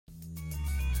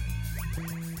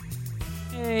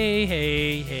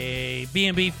Hey,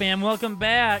 B&B fam, welcome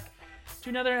back to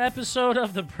another episode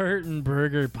of the Burt and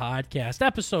Burger podcast,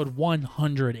 episode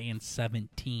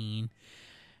 117.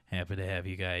 Happy to have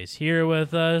you guys here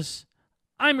with us.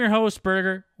 I'm your host,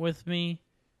 Burger. With me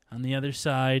on the other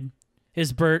side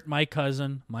is Burt, my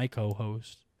cousin, my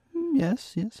co-host.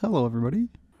 Yes. Hello, everybody.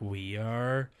 We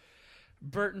are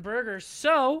Burt and Burger.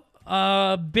 So,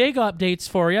 big updates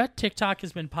for you. TikTok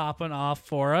has been popping off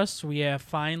for us. We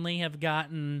finally have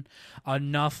gotten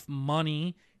enough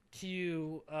money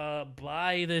to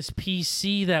buy this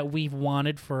PC that we've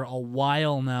wanted for a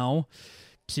while now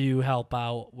to help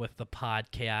out with the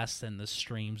podcast and the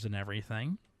streams and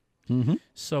everything. Mm-hmm.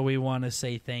 So we want to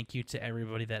say thank you to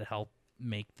everybody that helped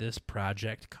make this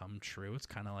project come true. It's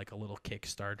kind of like a little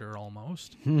Kickstarter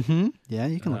almost. Mm-hmm. Yeah,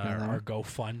 you can look at that. Or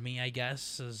GoFundMe, I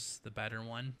guess, is the better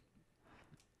one.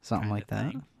 Something like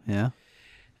that. Thing. Yeah.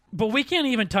 But we can't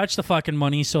even touch the fucking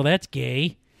money, so that's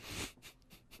gay.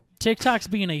 TikTok's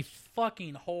being a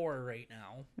fucking whore right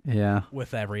now. Yeah.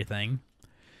 With everything.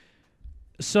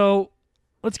 So,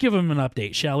 let's give them an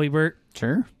update, shall we, Bert?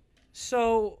 Sure.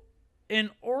 So,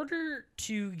 in order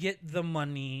to get the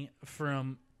money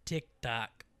from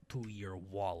TikTok to your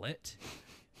wallet,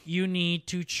 you need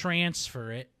to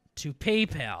transfer it to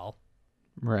PayPal.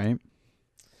 Right.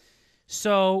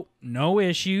 So, no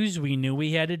issues. We knew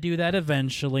we had to do that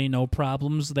eventually. No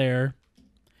problems there.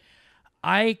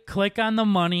 I click on the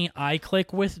money. I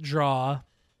click withdraw,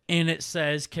 and it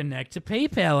says connect to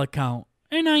PayPal account.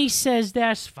 And I says,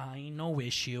 that's fine. No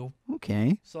issue.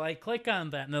 Okay. So I click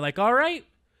on that, and they're like, all right,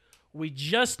 we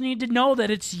just need to know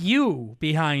that it's you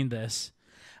behind this.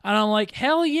 And I'm like,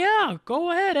 hell yeah,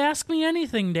 go ahead. Ask me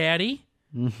anything, Daddy.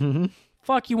 Mm-hmm.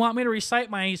 Fuck, you want me to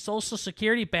recite my social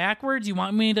security backwards? You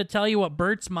want me to tell you what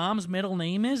Bert's mom's middle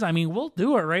name is? I mean, we'll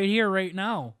do it right here, right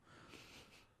now.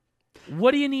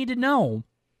 What do you need to know?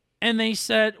 And they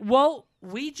said, well,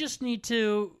 we just need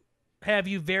to have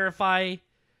you verify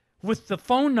with the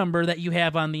phone number that you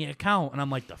have on the account. And I'm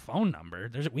like, the phone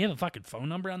number? We have a fucking phone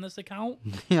number on this account?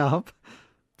 Yup.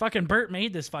 Fucking Bert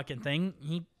made this fucking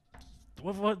thing.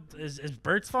 What is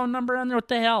Bert's phone number on there? What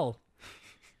the hell?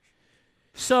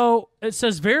 So it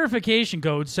says verification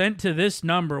code sent to this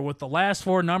number with the last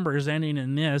four numbers ending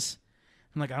in this.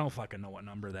 I'm like, I don't fucking know what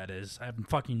number that is. I have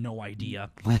fucking no idea.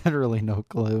 Literally no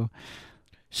clue.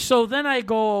 So then I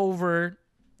go over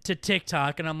to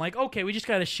TikTok and I'm like, okay, we just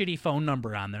got a shitty phone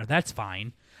number on there. That's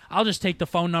fine. I'll just take the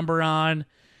phone number on,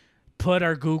 put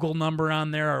our Google number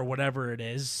on there or whatever it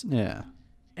is. Yeah.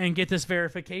 And get this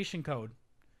verification code.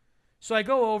 So I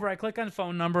go over, I click on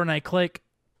phone number, and I click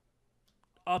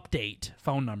update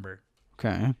phone number.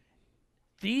 Okay.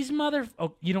 These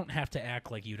oh, you don't have to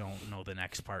act like you don't know the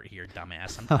next part here,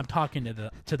 dumbass. I'm talking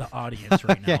to the audience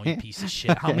right now, you piece of shit.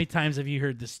 Okay. How many times have you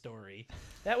heard this story?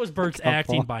 That was Bert's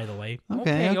acting, by the way.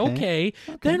 Okay.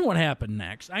 Then what happened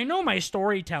next? I know my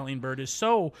storytelling, Bert, is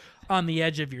so on the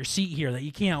edge of your seat here that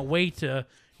you can't wait to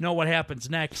know what happens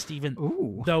next, even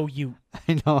though you...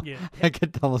 I know. I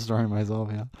could tell the story myself,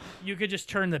 yeah. You could just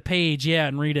turn the page,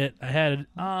 and read it ahead.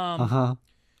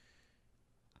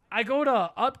 I go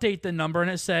to update the number,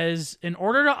 and it says, in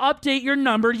order to update your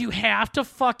number, you have to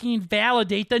fucking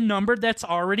validate the number that's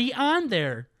already on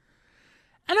there.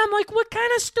 And I'm like, what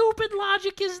kind of stupid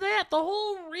logic is that? The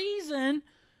whole reason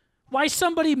why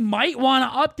somebody might want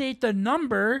to update the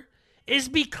number is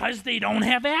because they don't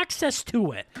have access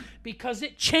to it. Because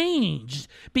it changed.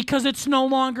 Because it's no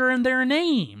longer in their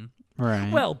name.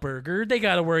 Right. Well, Burger, they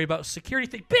got to worry about security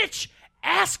thing. Bitch!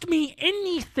 Ask me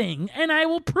anything, and I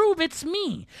will prove it's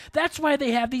me. That's why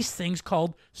they have these things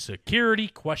called security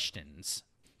questions.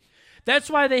 That's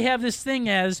why they have this thing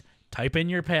as type in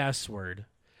your password.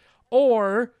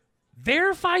 Or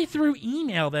verify through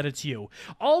email that it's you.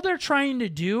 All they're trying to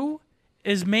do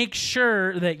is make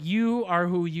sure that you are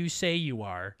who you say you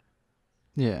are.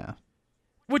 Yeah.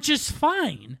 Which is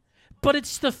fine. But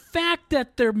it's the fact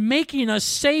that they're making us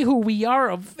say who we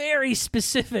are a very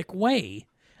specific way.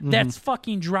 That's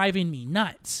fucking driving me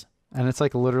nuts. And it's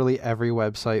like literally every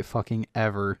website fucking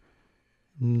ever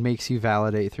makes you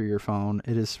validate through your phone.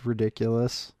 It is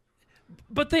ridiculous.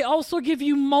 But they also give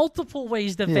you multiple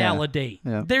ways to validate.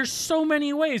 Yeah. There's so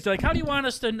many ways. They're like, how do you want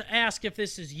us to ask if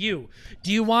this is you?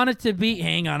 Do you want it to be...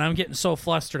 Hang on, I'm getting so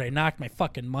flustered. I knocked my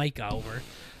fucking mic over.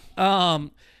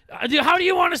 How do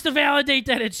you want us to validate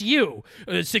that it's you?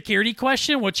 Security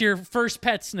question, what's your first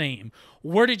pet's name?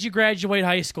 Where did you graduate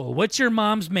high school? What's your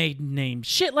mom's maiden name?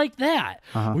 Shit like that.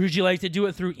 Would you like to do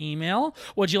it through email?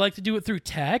 Would you like to do it through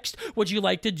text? Would you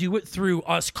like to do it through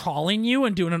us calling you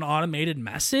and doing an automated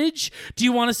message? Do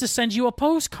you want us to send you a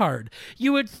postcard?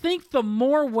 You would think the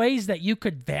more ways that you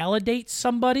could validate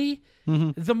somebody,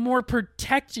 the more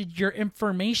protected your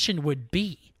information would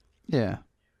be. Yeah.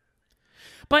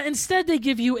 But instead they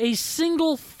give you a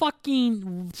single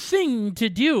fucking thing to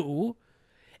do.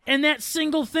 And that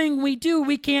single thing we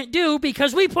can't do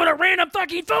because we put a random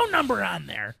fucking phone number on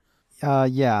there.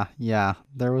 Yeah.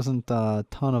 There wasn't a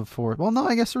ton of forethought. Well, no,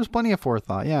 I guess there was plenty of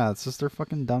forethought. Yeah, it's just their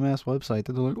fucking dumbass website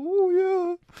that they're like,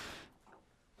 oh, yeah,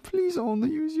 please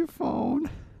only use your phone.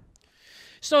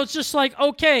 So it's just like,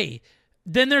 okay,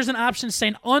 then there's an option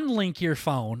saying unlink your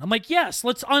phone. I'm like, yes,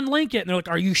 let's unlink it. And they're like,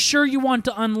 are you sure you want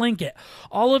to unlink it?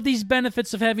 All of these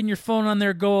benefits of having your phone on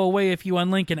there go away if you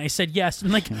unlink it. And I said yes. And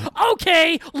I'm like,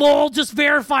 okay, lol, just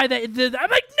verify that.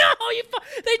 I'm like, no,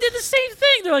 they did the same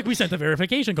thing. They're like, we sent the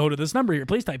verification code to this number here.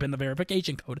 Please type in the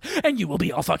verification code and you will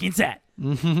be all fucking set.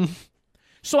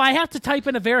 So I have to type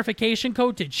in a verification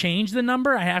code to change the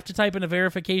number. I have to type in a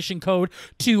verification code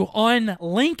to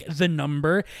unlink the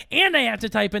number. And I have to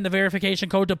type in the verification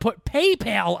code to put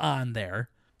PayPal on there.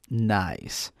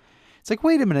 Nice. It's like,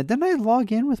 wait a minute. Didn't I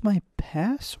log in with my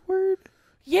password?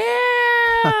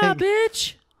 Yeah,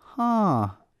 bitch. Huh.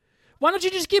 Why don't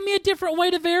you just give me a different way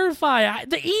to verify?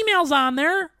 The email's on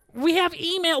there. We have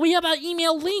email. We have an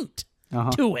email linked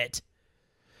to it.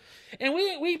 And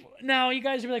we now you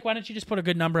guys are like, why don't you just put a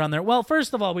good number on there? Well,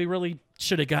 first of all, we really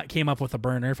should have came up with a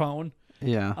burner phone.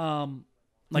 Yeah.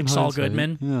 Like Saul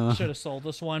Goodman should have sold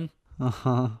us one.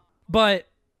 But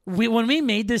when we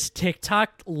made this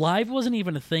TikTok, live wasn't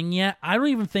even a thing yet. I don't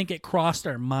even think it crossed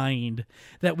our mind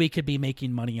that we could be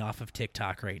making money off of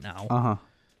TikTok right now.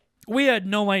 We had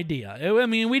no idea. I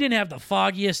mean, we didn't have the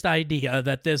foggiest idea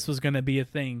that this was going to be a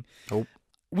thing. Nope.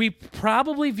 We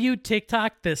probably view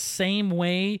TikTok the same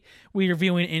way we are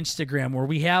viewing Instagram, where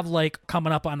we have like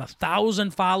coming up on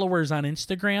 1,000 followers on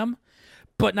Instagram,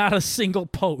 but not a single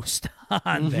post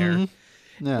on there.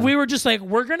 Yeah. We were just like,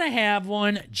 we're going to have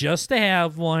one just to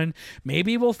have one.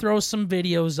 Maybe we'll throw some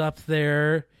videos up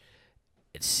there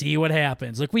and see what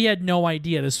happens. Like, we had no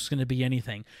idea this was going to be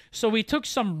anything. So we took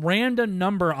some random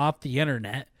number off the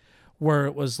internet where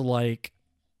it was like,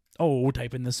 oh,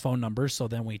 type in this phone number. So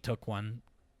then we took one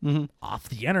off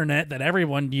the internet that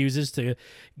everyone uses to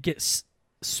get spam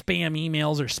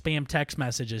emails or spam text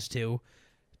messages to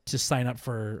sign up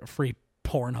for a free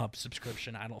Pornhub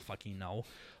subscription. I don't fucking know.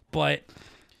 But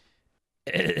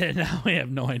now we have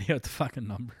no idea what the fucking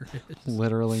number is.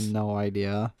 Literally no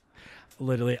idea.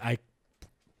 Literally, I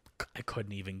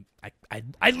couldn't even,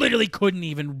 I literally couldn't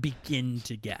even begin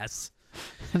to guess.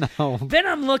 No. Then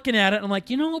I'm looking at it and I'm like,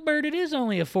 you know, Bert, it is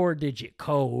only a 4-digit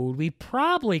code. We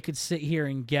probably could sit here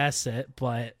and guess it,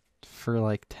 but for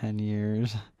like 10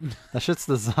 years. That shit's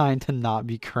designed to not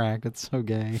be cracked. It's so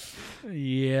gay.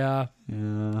 Yeah.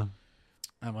 Yeah.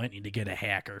 I might need to get a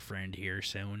hacker friend here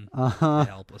soon to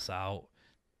help us out.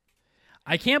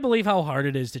 I can't believe how hard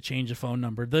it is to change a phone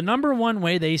number. The number one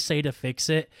way they say to fix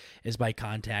it is by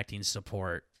contacting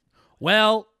support.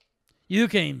 Well, you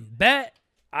can bet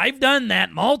I've done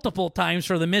that multiple times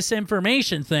for the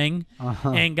misinformation thing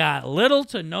and got little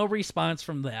to no response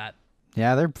from that.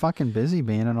 Yeah, they're fucking busy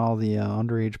banning all the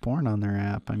underage porn on their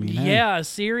app. I mean, yeah,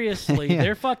 seriously.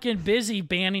 They're fucking busy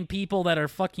banning people that are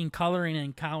fucking coloring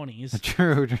in counties.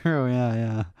 True,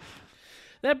 yeah.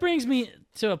 That brings me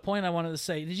to a point I wanted to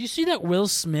say. Did you see that Will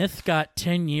Smith got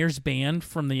 10 years banned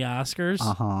from the Oscars?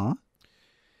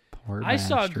 Poor I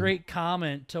saw a bastard. great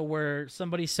comment to where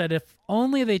somebody said if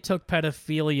only they took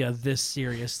pedophilia this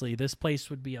seriously, this place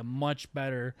would be a much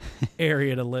better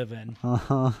area to live in.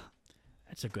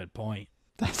 That's a good point.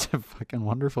 That's a fucking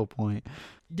wonderful point.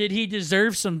 Did he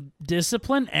deserve some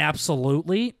discipline?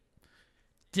 Absolutely.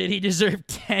 Did he deserve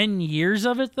 10 years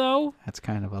of it, though? That's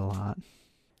kind of a lot.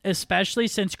 Especially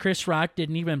since Chris Rock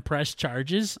didn't even press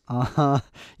charges.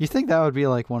 You think that would be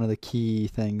like one of the key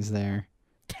things there?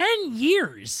 10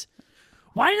 years?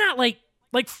 Why not like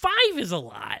 5 is a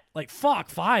lot. Like, fuck,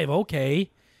 5,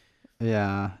 okay.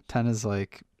 Yeah, 10 is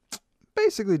like,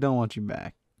 basically don't want you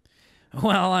back.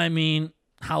 Well, I mean,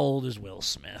 how old is Will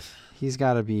Smith? He's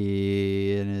got to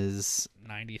be in his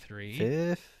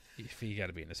 93. He got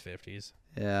to be in his 50s.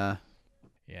 Yeah.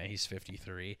 Yeah, he's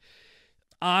 53.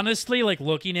 Honestly, like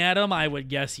looking at him, I would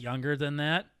guess younger than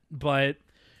that. But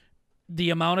the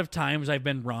amount of times I've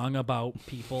been wrong about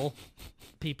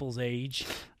people's age.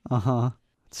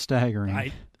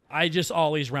 Staggering. I just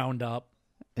always round up.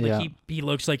 Like Yeah. he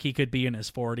looks like he could be in his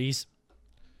 40s.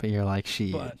 But you're like,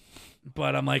 shit.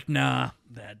 But I'm like, nah,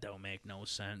 that don't make no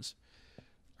sense.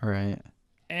 Right.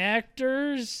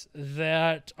 Actors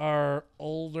that are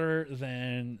older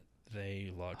than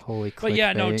they look. Holy But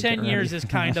yeah, no, clickbait, 10 get years ready.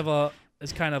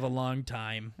 is kind of a long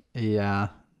time. Yeah.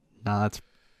 No, that's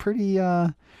pretty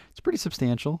it's pretty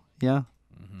substantial. Yeah.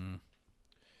 Mm-hmm.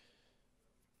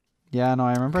 Yeah, no,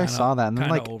 I remember I saw that, and then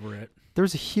like over it.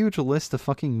 there's a huge list of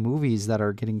fucking movies that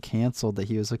are getting canceled that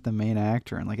he was like the main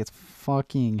actor, and like it's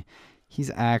fucking he's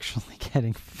actually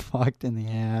getting fucked in the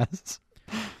ass.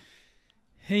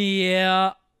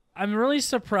 Yeah, I'm really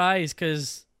surprised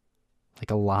because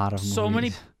Like a lot of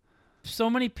movies. so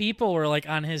many people were like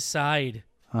on his side.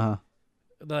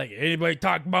 Like, anybody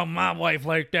talk about my wife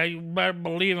like that, you better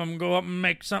believe I'm go up and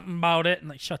make something about it. And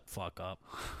like, shut the fuck up.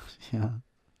 Yeah.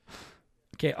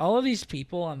 Okay, all of these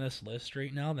people on this list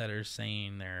right now that are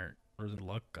saying they're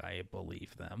look, I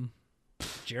believe them.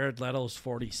 Jared Leto's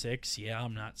 46. Yeah,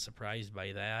 I'm not surprised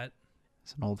by that.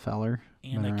 He's an old feller.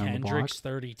 Anna been around the Kendrick's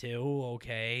block. 32.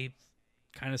 Okay.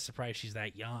 Kind of surprised she's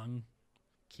that young.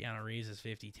 Keanu Reeves is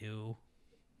 52.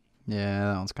 Yeah,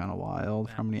 that one's kind of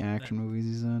wild. How many action movies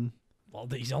he's in? Well,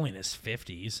 he's only in his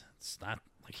 50s. It's not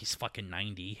like he's fucking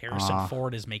 90. Harrison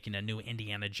Ford is making a new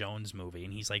Indiana Jones movie,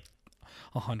 and he's like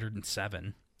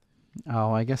 107.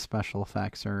 Oh, I guess special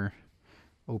effects are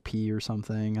OP or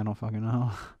something. I don't fucking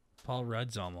know. Paul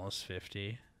Rudd's almost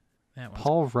 50.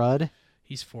 Paul Rudd?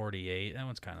 He's 48. That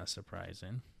one's kind of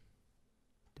surprising.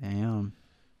 Damn.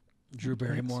 Drew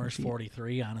Barrymore is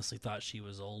 43. Honestly thought she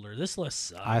was older. This list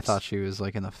sucks. I thought she was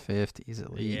like in the 50s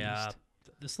at least. Yeah,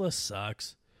 this list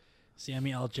sucks.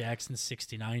 Samuel L. Jackson,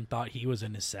 69. Thought he was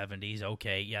in his 70s.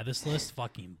 Okay, yeah, this list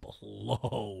fucking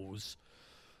blows.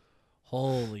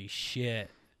 Holy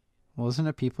shit. Wasn't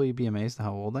it people you'd be amazed at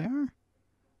how old they are?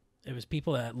 It was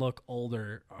people that look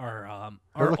older are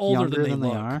Or look older younger than they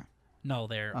look. are? No,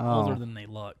 they're Oh. older than they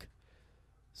look.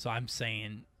 So I'm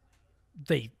saying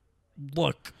they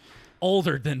look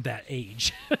older than that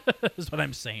age. Is what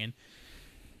I'm saying.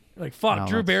 Like, fuck, No,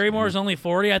 Drew that's Barrymore's weird. only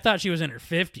 40. I thought she was in her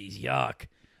 50s. Yuck.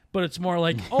 But it's more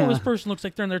like, oh, this person looks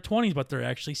like they're in their 20s, but they're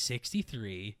actually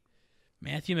 63.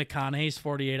 Matthew McConaughey's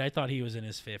 48. I thought he was in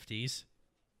his 50s.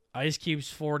 Ice Cube's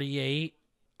 48.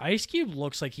 Ice Cube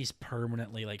looks like he's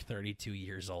permanently like 32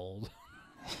 years old.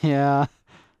 Yeah.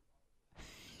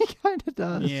 He kind of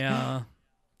does. Yeah.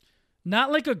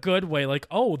 Not like a good way, like,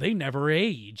 oh, they never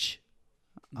age.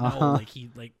 No, like he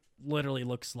like literally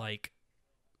looks like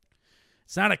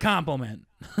it's not a compliment.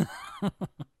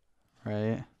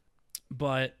 Right.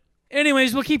 But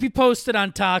anyways, we'll keep you posted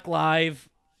on Talk Live.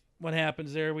 What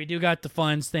happens there? We do got the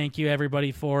funds. Thank you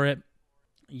everybody for it.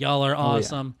 Y'all are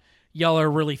awesome. Y'all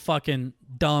are really fucking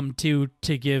dumb too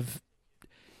to give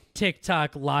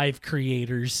TikTok live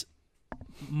creators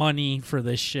money for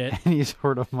this shit. Any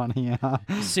sort of money, yeah.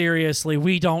 Seriously,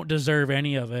 we don't deserve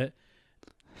any of it.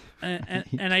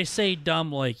 And I say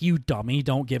dumb like, you dummy,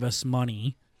 don't give us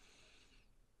money.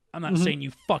 I'm not saying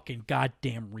you fucking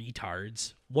goddamn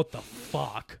retards. What the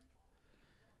fuck?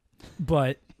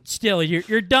 But still,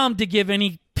 you're dumb to give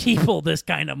any people this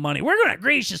kind of money. We're going to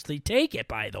graciously take it,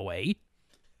 by the way.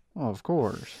 Oh, of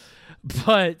course.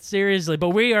 But seriously,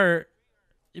 we are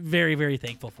very, very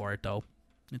thankful for it, though.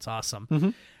 It's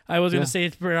awesome. I was going to say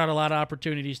it's brought out a lot of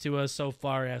opportunities to us so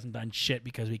far. It hasn't done shit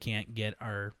because we can't get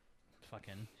our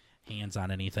fucking hands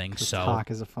on anything. So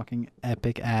Talk is a fucking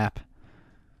epic app.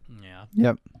 Yeah.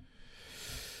 Yep.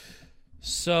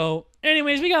 So,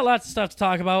 anyways, we got lots of stuff to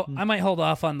talk about. I might hold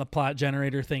off on the plot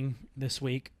generator thing this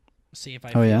week. See if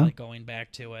I feel like going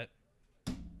back to it.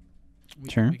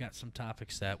 We got some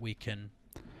topics that we can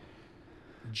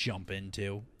jump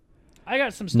into. I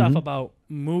got some stuff about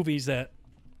movies that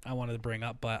I wanted to bring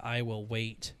up, but I will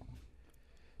wait.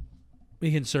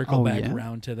 We can circle back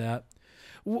around to that.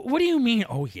 What do you mean?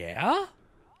 Oh, yeah?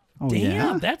 Oh,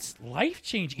 Damn, that's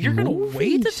life-changing. You're going to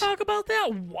wait to talk about that?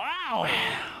 Wow.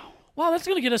 Wow, that's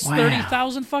going to get us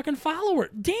 30,000 fucking followers.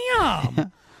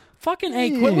 Damn. Fucking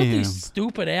A, quit with these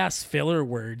stupid-ass filler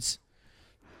words.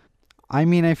 I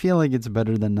mean, I feel like it's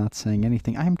better than not saying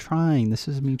anything. I'm trying. This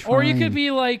is me trying. Or you could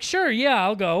be like, sure, yeah,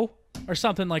 I'll go. Or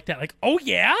something like that. Like, oh,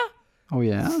 yeah? Oh,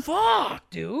 yeah? Fuck,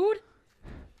 dude.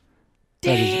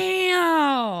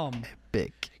 Damn.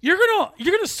 Epic. You're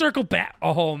gonna circle back.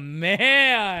 Oh,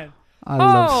 man. I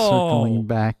love circling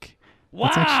back. Wow.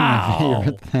 That's actually my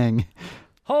favorite thing.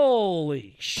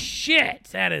 Holy shit.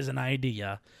 That is an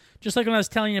idea. Just like when I was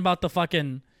telling you about the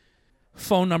fucking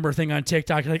phone number thing on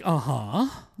TikTok. You're like, uh-huh.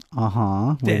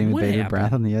 Uh-huh. Waiting with bated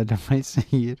breath on the edge of my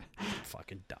seat.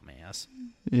 Fucking dumbass.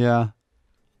 Yeah.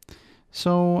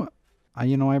 So,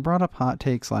 I brought up hot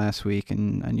takes last week,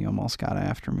 and you almost got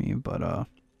after me, but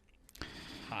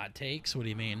Hot takes? What do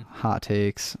you mean? hot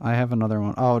takes. I have another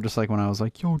one. Oh, just like when I was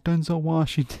like, yo, Denzel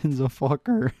Washington's a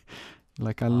fucker.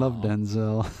 Like, I love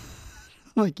Denzel.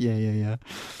 Like, yeah.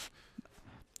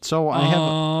 So I have.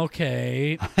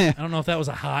 Okay. I don't know if that was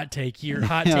a hot take. Your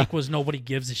hot take was nobody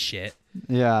gives a shit.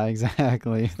 Yeah,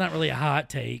 exactly. It's not really a hot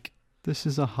take. This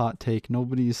is a hot take.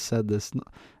 Nobody's said this.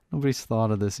 Nobody's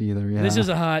thought of this either. Yeah. This is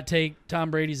a hot take.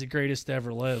 Tom Brady's the greatest to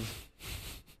ever live.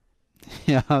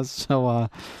 Yeah. So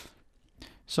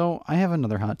I have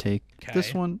another hot take. Okay.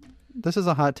 This is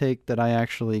a hot take that I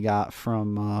actually got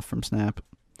from Snap.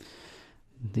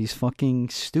 These fucking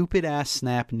stupid ass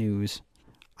Snap news.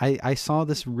 I saw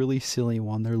this really silly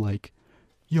one. They're like,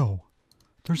 yo,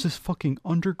 there's this fucking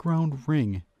underground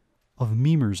ring of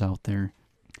memers out there.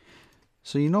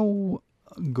 So you know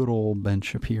good old Ben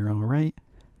Shapiro, right?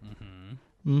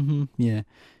 Yeah.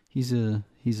 He's a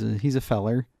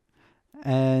feller.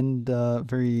 And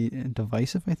very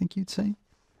divisive, I think you'd say.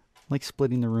 Like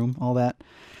splitting the room, all that.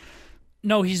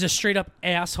 No, he's a straight up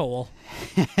asshole.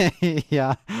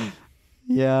 Yeah.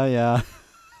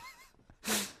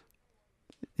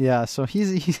 Yeah, so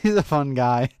he's a fun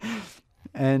guy.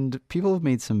 And people have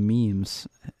made some memes.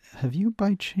 Have you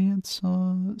by chance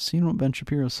seen what Ben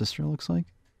Shapiro's sister looks like?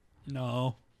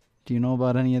 No. Do you know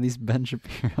about any of these Ben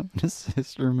Shapiro and his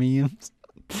sister memes?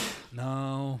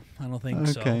 No, I don't think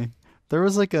so. Okay. There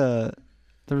was like a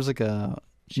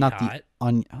She not hot?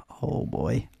 oh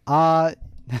boy.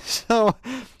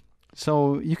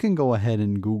 So you can go ahead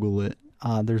and Google it.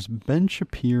 There's Ben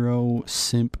Shapiro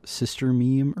simp sister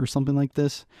meme or something like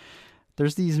this.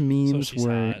 There's these memes So she's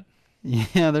where hot.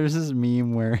 yeah, there's this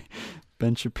meme where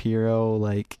Ben Shapiro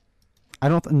like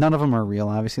none of them are real.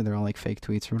 Obviously, they're all like fake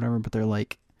tweets or whatever, but they're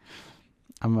like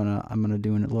I'm gonna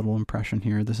do a little impression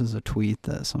here. This is a tweet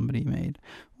that somebody made.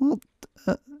 Well,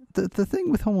 the thing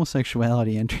with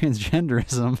homosexuality and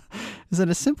transgenderism is that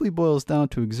it simply boils down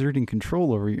to exerting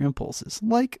control over your impulses.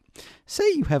 Like, say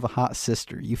you have a hot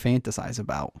sister you fantasize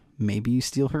about. Maybe you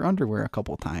steal her underwear a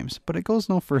couple times, but it goes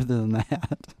no further than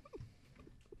that.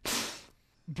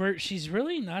 Bert, she's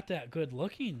really not that good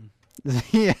looking.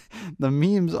 Yeah, the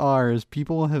memes is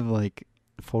people have like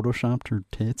photoshopped her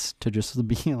tits to just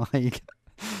be like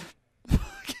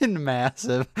fucking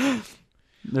massive.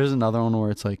 There's another one where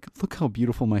it's like, look how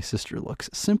beautiful my sister looks.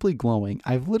 Simply glowing.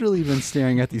 I've literally been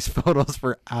staring at these photos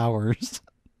for hours.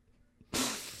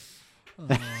 Oh,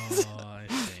 I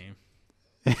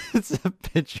see. It's a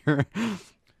picture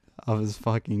of his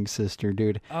fucking sister,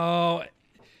 dude. Oh,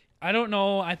 I don't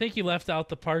know. I think you left out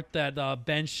the part that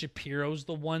Ben Shapiro's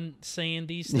the one saying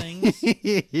these things.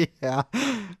 Yeah.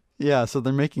 Yeah, so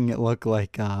they're making it look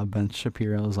like Ben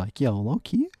Shapiro's like, yo,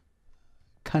 low-key,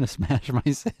 kind of smash my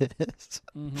sis.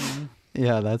 Mm-hmm.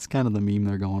 Yeah, that's kind of the meme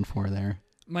they're going for there.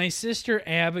 My sister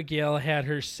Abigail had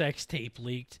her sex tape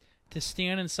leaked. To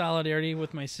stand in solidarity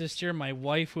with my sister, my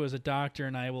wife, who is a doctor,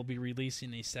 and I will be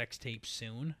releasing a sex tape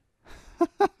soon.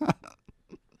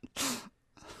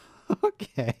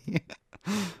 Okay.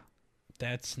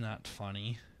 That's not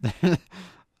funny.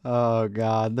 Oh,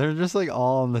 God. They're just like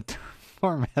all in the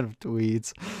format of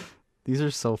tweets. These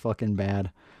are so fucking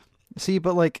bad. See,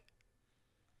 but like,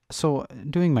 so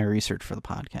doing my research for the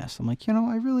podcast, I'm like,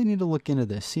 I really need to look into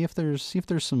this. See if there's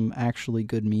some actually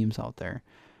good memes out there.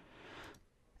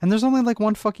 And there's only like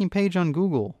one fucking page on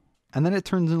Google. And then it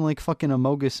turns into like fucking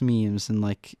Amogus memes and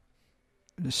like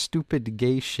stupid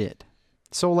gay shit.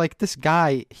 So like this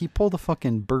guy, he pulled a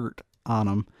fucking Bert on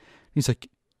him. He's like,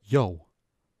 yo,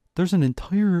 there's an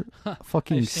entire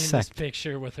fucking I've seen sect. this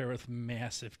picture with her with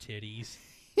massive titties.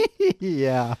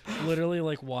 Yeah. Literally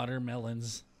like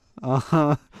watermelons.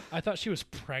 Uh-huh. I thought she was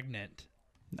pregnant.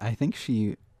 I think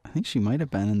she might have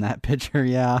been in that picture,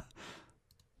 yeah.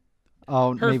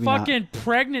 Oh, Her maybe fucking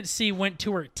pregnancy went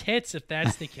to her tits, if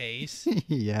that's the case. not.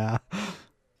 Yeah.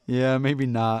 Yeah, maybe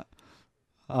not.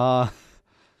 Yeah.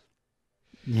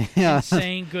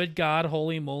 Saying, good God,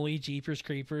 holy moly, jeepers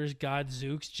creepers, God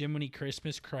zooks, Jiminy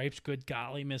Christmas cripes, good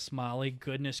golly, Miss Molly,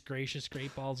 goodness gracious,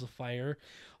 great balls of fire,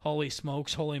 holy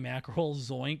smokes, holy mackerel,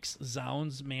 zoinks,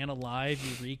 zounds, man alive,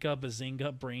 eureka,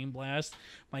 bazinga, brain blast,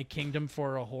 my kingdom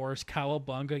for a horse,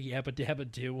 cowabunga, yabba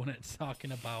dabba do, when it's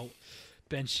talking about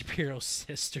Ben Shapiro's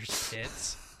sister's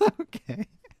tits. Okay.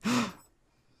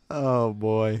 Oh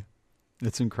boy.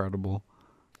 It's incredible.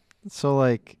 So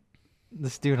like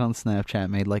this dude on Snapchat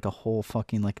made like a whole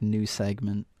fucking like new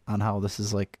segment on how this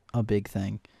is like a big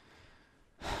thing.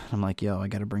 I'm like, yo, I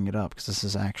got to bring it up because this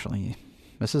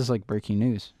is like breaking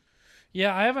news.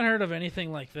 Yeah, I haven't heard of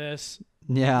anything like this.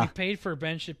 Yeah. We paid for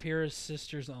Ben Shapiro's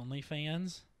sister's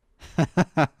OnlyFans.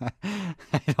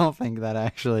 I don't think that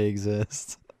actually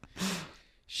exists.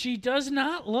 She does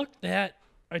not look that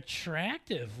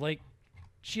attractive. Like,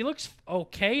 she looks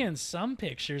okay in some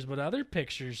pictures, but other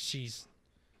pictures she's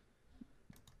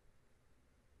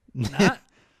not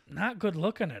good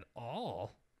looking at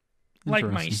all. Like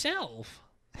myself.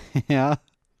 Yeah.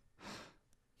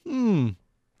 I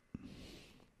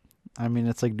mean,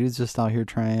 it's like dudes just out here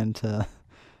trying to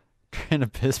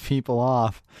piss people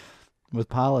off with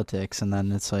politics, and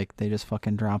then it's like they just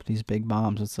fucking drop these big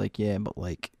bombs. It's like, yeah, but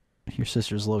like your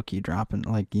sister's low-key dropping,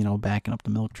 like, you know, backing up the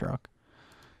milk truck.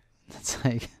 It's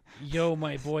like, yo,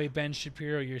 my boy Ben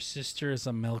Shapiro, your sister is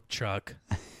a milk truck.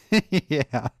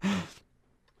 yeah.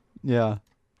 Yeah.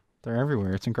 They're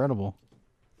everywhere. It's incredible.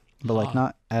 But like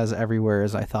not as everywhere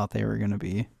as I thought they were going to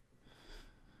be.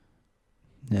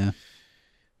 Yeah.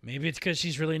 Maybe it's because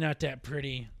she's really not that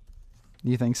pretty.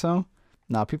 You think so?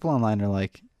 No, people online are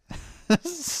like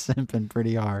simping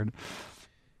pretty hard.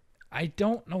 I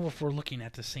don't know if we're looking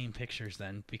at the same pictures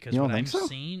then, because You what don't I'm think so?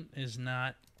 seeing is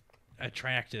not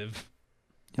attractive.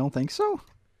 You don't think so?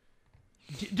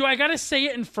 Do I gotta say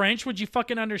it in French? Would you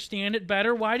fucking understand it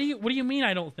better? What do you mean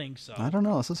I don't think so? I don't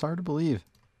know. This is hard to believe.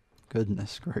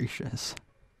 Goodness gracious.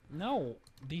 No,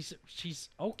 she's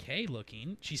okay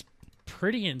looking. She's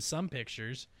pretty in some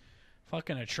pictures,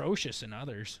 fucking atrocious in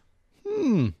others.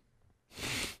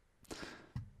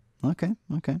 Okay.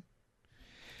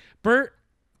 Bert,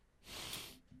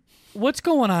 what's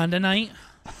going on tonight?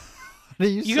 What are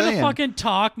you You saying? gonna fucking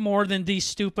talk more than these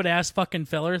stupid ass fucking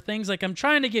filler things? Like, I'm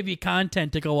trying to give you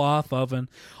content to go off of, and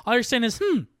all you're saying is,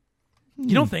 you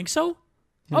don't think so?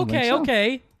 You don't think so?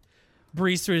 Okay.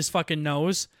 Breathes through his fucking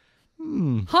nose.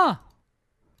 Huh.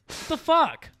 What the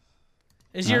fuck?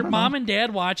 Is your mom and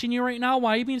dad watching you right now?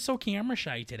 Why are you being so camera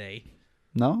shy today?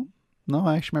 No,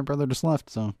 actually my brother just left,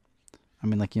 so I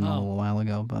mean, like, you know, a little while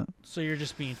ago, but So you're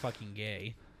just being fucking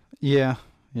gay. yeah.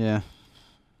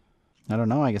 I don't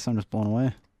know. I guess I'm just blown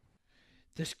away.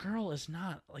 This girl is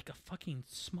not like a fucking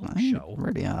smoke I'm show.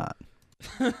 pretty hot.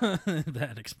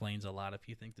 That explains a lot if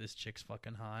you think this chick's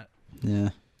fucking hot. Yeah.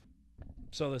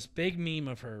 So this big meme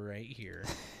of her right here.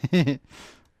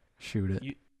 Shoot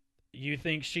it. You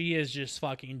think she is just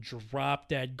fucking drop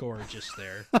dead gorgeous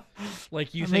there.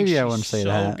 Like, you think Maybe she's I wouldn't say so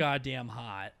that. goddamn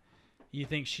hot. You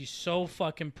think she's so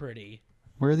fucking pretty.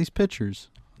 Where are these pictures?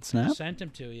 Snap? Sent them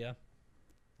to you.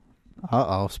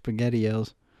 Uh-oh,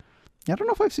 SpaghettiOs. I don't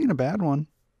know if I've seen a bad one.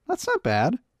 That's not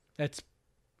bad. That's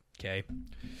okay.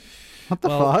 What the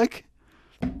fuck?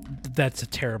 That's a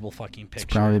terrible fucking picture.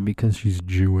 It's probably because she's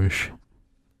Jewish.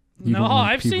 You No, don't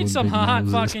like I've people seen with some big hot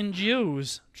noses. fucking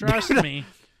Jews. Trust me.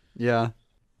 Yeah.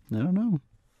 I don't know.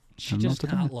 She I don't know does what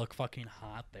to not do. look fucking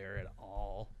hot there at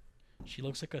all. She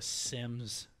looks like a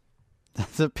Sims.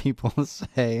 That's what people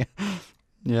say.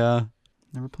 Yeah.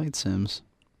 Never played Sims.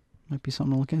 Might be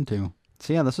something to look into.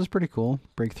 So yeah, this is pretty cool.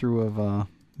 Breakthrough of meme,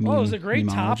 Oh, it was a great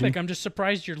memeology. topic. I'm just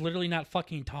surprised you're literally not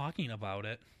fucking talking about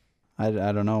it. I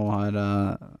don't know.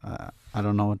 I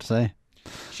don't know what to say.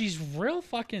 She's real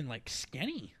fucking like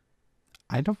skinny.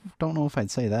 I don't know if I'd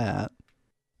say that.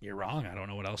 You're wrong. I don't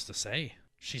know what else to say.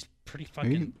 She's pretty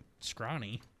fucking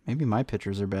scrawny. Maybe my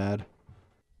pictures are bad.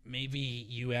 Maybe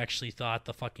you actually thought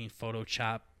the fucking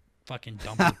Photoshop fucking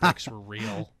dumper pics were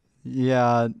real.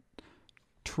 Yeah,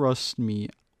 trust me.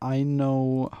 I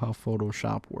know how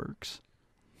Photoshop works.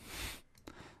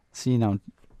 See, now,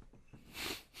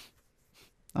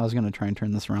 I was going to try and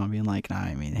turn this around being like, nah,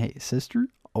 I mean, hey, sister,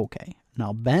 okay.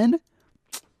 Now, Ben,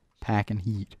 packing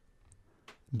heat.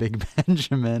 Big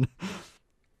Benjamin.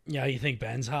 Yeah, you think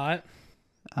Ben's hot?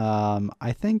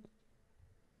 I think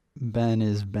Ben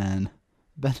is Ben.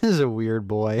 Ben is a weird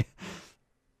boy.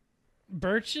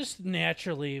 Bert's just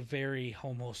naturally very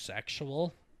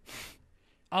homosexual.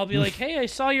 I'll be like, hey, I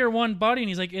saw your one buddy, and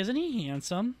he's like, isn't he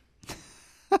handsome?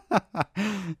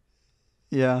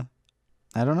 Yeah.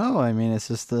 I don't know. I mean, it's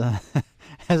just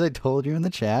as I told you in the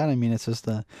chat, I mean, it's just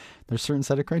there's a certain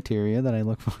set of criteria that I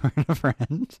look for in a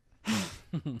friend.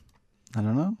 I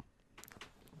don't know.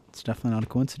 It's definitely not a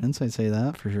coincidence. I'd say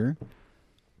that for sure.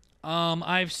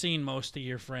 I've seen most of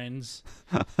your friends.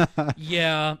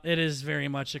 Yeah, it is very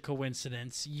much a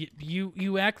coincidence.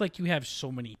 You act like you have so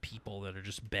many people that are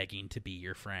just begging to be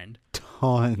your friend.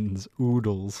 Tons.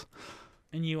 Oodles.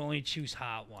 And you only choose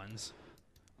hot ones.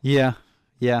 Yeah.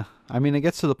 Yeah. I mean, it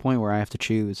gets to the point where I have to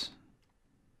choose.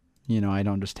 You know, I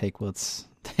don't just take what's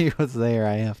there.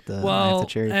 I have to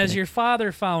cherry as pick. your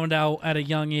father found out at a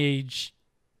young age,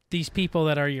 these people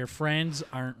that are your friends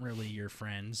aren't really your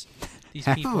friends. These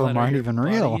Half people of them that aren't are your even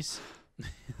real. buddies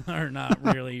are not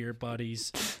really your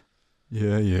buddies.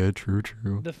 Yeah, true.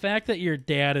 The fact that your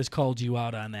dad has called you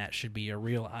out on that should be a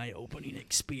real eye-opening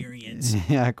experience.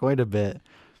 Yeah, quite a bit.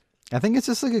 I think it's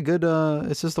just like a good,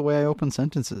 it's just the way I open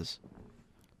sentences.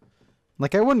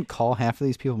 Like, I wouldn't call half of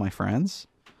these people my friends.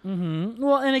 Mm-hmm.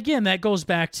 Well, and again, that goes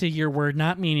back to your word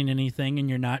not meaning anything and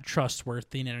you're not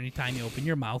trustworthy, and anytime you open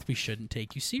your mouth, we shouldn't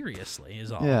take you seriously,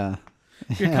 is all. Yeah.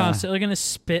 If you're constantly going to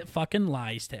spit fucking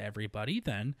lies to everybody,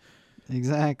 then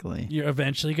exactly. you're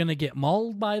eventually going to get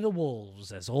mauled by the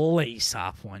wolves, as old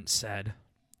Aesop once said.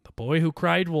 The boy who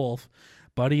cried wolf.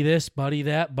 Buddy this, buddy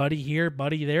that, buddy here,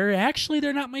 buddy there. Actually,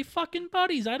 they're not my fucking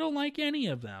buddies. I don't like any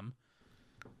of them.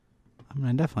 I mean,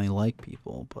 I definitely like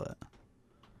people, but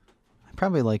I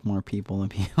probably like more people than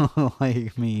people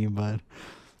like me, but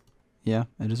yeah,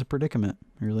 it is a predicament.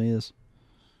 It really is.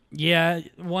 Yeah,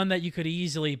 one that you could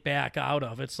easily back out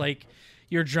of. It's like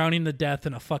you're drowning to death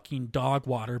in a fucking dog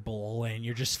water bowl and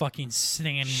you're just fucking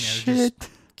standing there just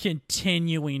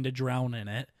continuing to drown in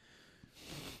it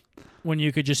when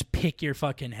you could just pick your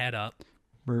fucking head up.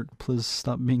 Bert, please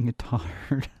stop being a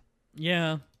tard.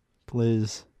 Yeah.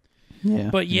 Please. Yeah.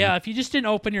 But yeah, if you just didn't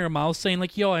open your mouth saying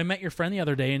like, yo, I met your friend the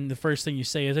other day, and the first thing you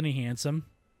say, isn't he handsome?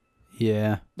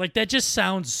 Yeah. Like, that just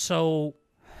sounds so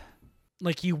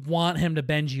like you want him to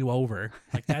bend you over.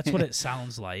 Like, that's what it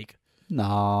sounds like.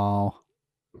 No.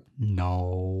 I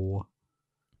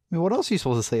mean, what else are you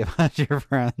supposed to say about your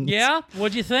friends? Yeah?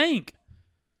 What'd you think?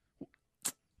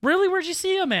 Really? Where'd you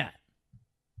see him at?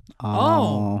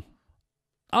 Oh,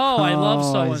 I love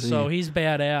so-and-so. He's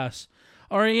badass.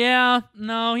 Or, yeah,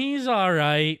 no, he's all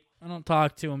right. I don't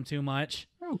talk to him too much.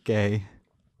 Okay.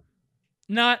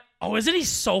 Isn't he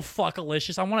so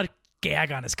fuckalicious? I want to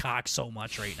gag on his cock so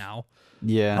much right now.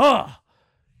 Yeah. Oh,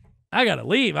 I got to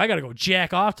leave. I got to go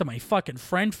jack off to my fucking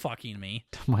friend fucking me.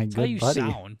 My That's how you buddy.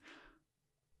 sound.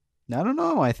 I don't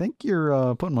know. I think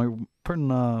you're putting words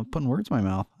in my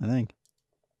mouth, I think.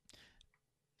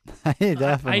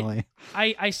 Definitely.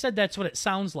 I said that's what it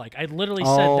sounds like. I literally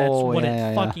said that's what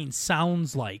it fucking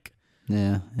sounds like.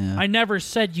 Yeah. I never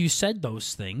said you said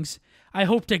those things. I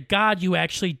hope to God you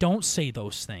actually don't say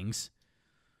those things.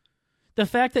 The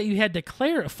fact that you had to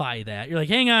clarify that. You're like,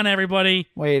 hang on, everybody.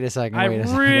 Wait a second. I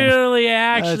really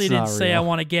actually didn't say I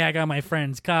want to gag on my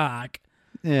friend's cock.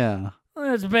 Yeah.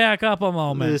 Let's back up a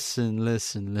moment.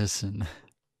 Listen.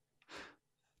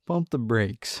 Pump the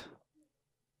brakes.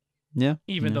 Yeah.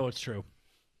 Even though it's true.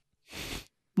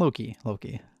 Loki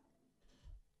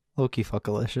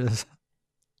fuckalicious.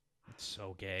 It's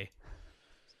so gay.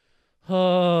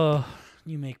 Oh,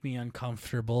 you make me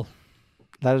uncomfortable.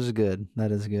 That is good.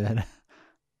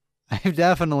 I've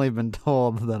definitely been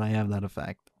told that I have that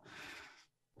effect.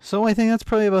 So I think that's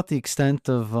probably about the extent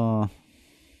of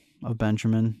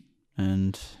Benjamin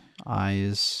and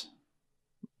I's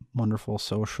wonderful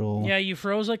social. Yeah, you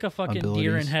froze like a fucking abilities.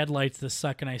 deer in headlights the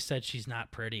second I said she's not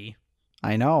pretty.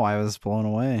 I know. I was blown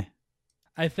away.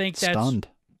 I think that's stunned.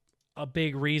 A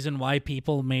big reason why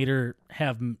people made her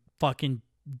have fucking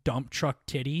dump truck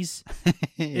titties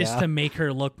is to make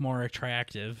her look more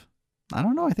attractive. I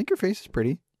don't know. I think her face is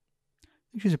pretty. I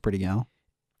think she's a pretty gal.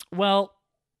 Well,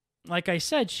 like I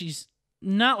said, she's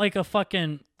not like a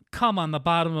fucking cum on the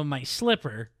bottom of my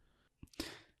slipper.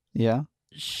 Yeah.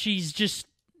 She's just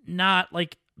not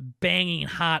like banging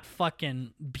hot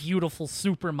fucking beautiful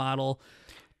supermodel.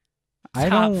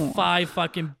 Top 5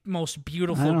 fucking most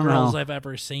beautiful girls I've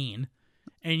ever seen.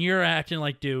 And you're acting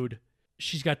like, dude,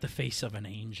 she's got the face of an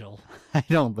angel. I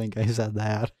don't think I said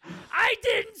that. I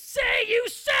didn't say you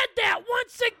said that.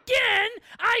 Once again,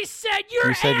 I said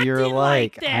you said acting you're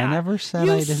like that. I never said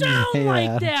you I didn't sound say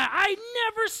like that. I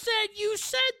never said you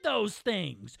said those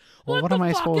things. Well, what am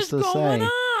I supposed to say?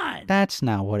 On? That's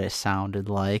not what it sounded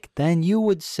like. Then you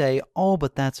would say, oh,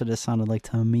 but that's what it sounded like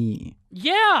to me.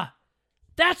 Yeah,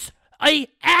 that's a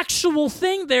actual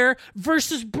thing there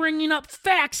versus bringing up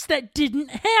facts that didn't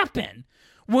happen.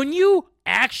 When you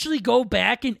actually go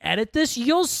back and edit this,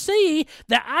 you'll see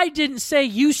that I didn't say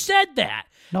you said that.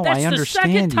 No, That's I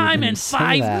understand. the second time in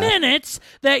 5 minutes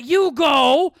that you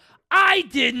go, I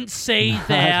didn't say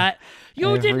that.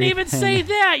 You didn't even say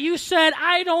that. You said,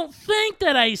 I don't think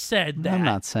that I said that. I'm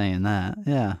not saying that.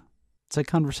 Yeah. It's a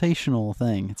conversational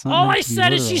thing. It's not. All I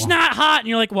said is she's not hot. And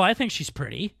you're like, well, I think she's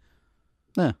pretty.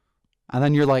 Yeah. And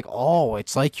then you're like, oh,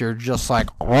 it's like you're just like,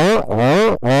 all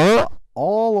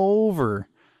over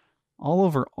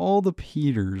all the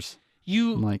Peters.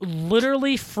 You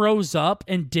literally froze up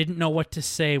and didn't know what to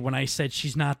say when I said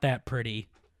she's not that pretty.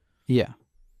 Yeah.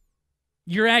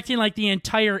 You're acting like the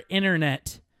entire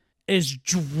internet is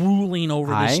drooling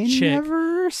over this chick. I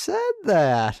never said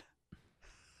that.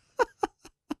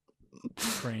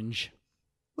 Cringe.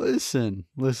 Listen.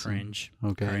 Cringe.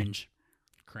 Okay.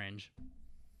 Cringe.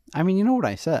 I mean, you know what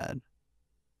I said.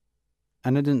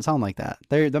 And it didn't sound like that.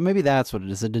 Maybe that's what it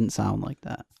is. It didn't sound like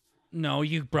that. No,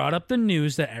 you brought up the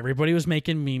news that everybody was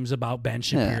making memes about Ben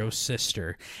Shapiro's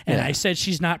sister. And I said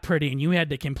she's not pretty, and you had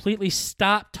to completely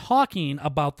stop talking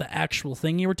about the actual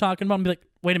thing you were talking about and be like,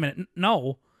 wait a minute,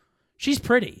 no, she's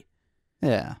pretty.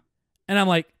 Yeah. And I'm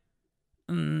like,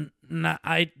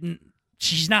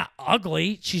 she's not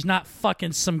ugly. She's not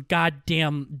fucking some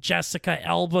goddamn Jessica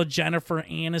Alba, Jennifer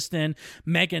Aniston,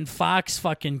 Megan Fox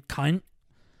fucking cunt.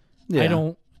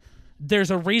 Yeah.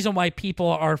 There's a reason why people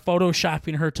are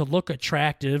photoshopping her to look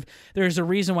attractive. There's a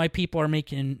reason why people are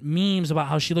making memes about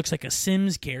how she looks like a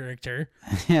Sims character.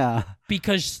 Yeah.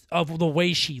 Because of the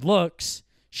way she looks.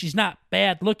 She's not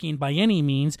bad looking by any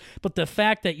means, but the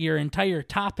fact that your entire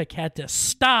topic had to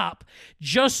stop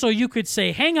just so you could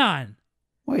say, hang on.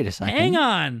 Wait a second. Hang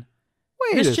on.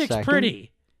 This chick's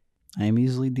pretty. I am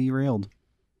easily derailed,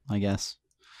 I guess.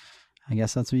 I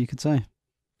guess that's what you could say.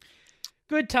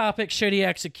 Good topic, shitty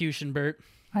execution, Bert.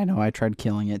 I know I tried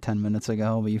killing it 10 minutes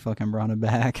ago, but you fucking brought it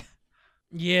back.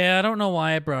 Yeah, I don't know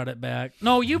why I brought it back.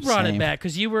 No, you brought Same. it back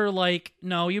because you were like,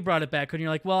 no, you brought it back. And you're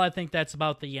like, well, I think that's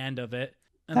about the end of it.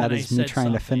 And That then is I me said trying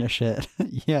something. to finish it.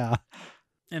 Yeah.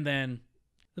 And then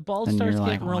the ball And starts you're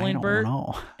getting like, rolling, I Bert, don't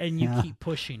know. and you Yeah. keep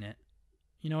pushing it.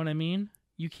 You know what I mean?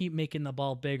 You keep making the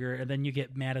ball bigger, and then you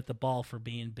get mad at the ball for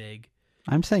being big.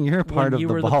 I'm saying you're a part when of you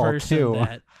the were ball, the person too.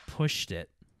 that pushed it.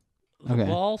 The Okay.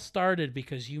 ball started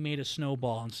because you made a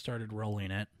snowball and started rolling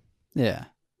it. Yeah.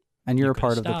 And you're You a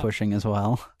part could've of the stopped. pushing as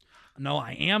well. No,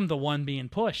 I am the one being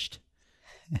pushed.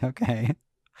 Okay.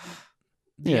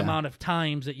 The Yeah. amount of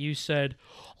times that you said,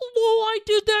 oh, I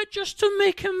did that just to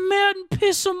make him mad and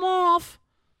piss him off.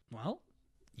 Well,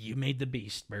 you made the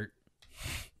beast, Bert.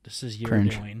 This is your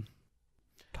Cringe. doing.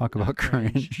 Talk about Not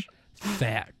cringe.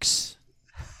 Facts.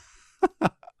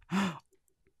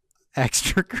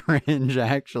 Extra cringe,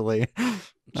 actually. Now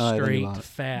I think Straight about it.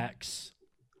 facts.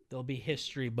 There'll be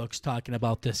history books talking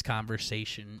about this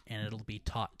conversation, and it'll be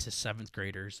taught to 7th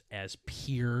graders as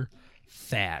pure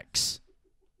facts.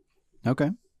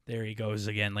 Okay. There he goes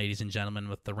again, ladies and gentlemen,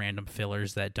 with the random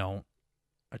fillers that don't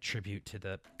attribute to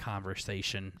the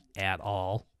conversation at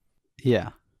all.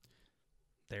 Yeah.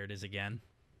 There it is again.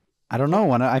 I don't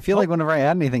know. I feel like whenever I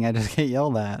add anything, I just get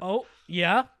yelled at. Oh,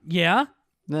 yeah? Yeah?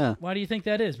 Yeah. Why do you think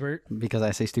that is, Bert? Because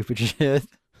I say stupid shit.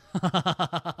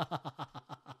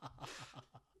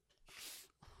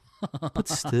 But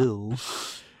still.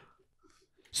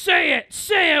 Say it!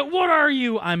 Say it! What are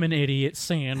you? I'm an idiot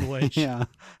sandwich. Yeah.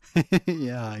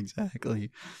 Yeah,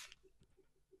 exactly.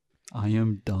 I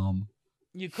am dumb.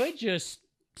 You could just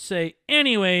say,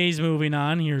 anyways, moving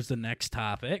on, here's the next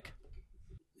topic.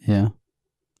 Yeah.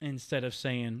 Instead of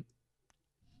saying,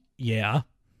 yeah,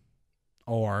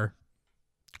 or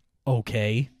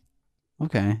okay.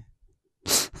 Okay.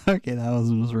 Okay, that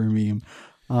was for a meme.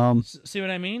 See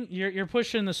what I mean? You're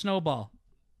pushing the snowball,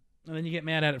 and then you get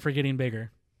mad at it for getting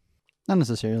bigger. Not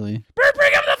necessarily. Bert,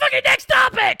 bring up the fucking next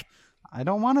topic! I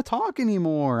don't want to talk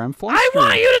anymore. I'm flustered. I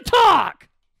want you to talk!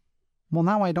 Well,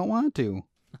 now I don't want to.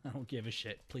 I don't give a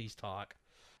shit. Please talk.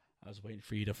 I was waiting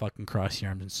for you to fucking cross your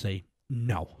arms and say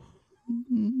no.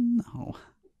 No.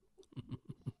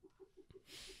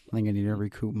 I think I need to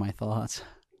recoup my thoughts.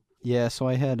 Yeah, so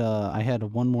I had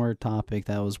one more topic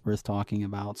that was worth talking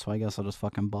about, so I guess I'll just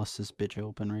fucking bust this bitch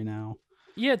open right now.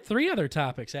 You had 3 other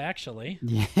topics, actually.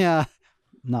 Yeah.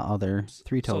 Not other.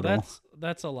 3 total. So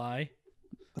that's a lie.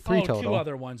 3 total. 2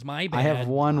 other ones. My bad. I have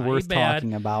one My worth bad.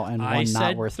 talking about and I one said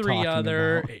not worth 3 talking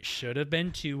other. about. It should have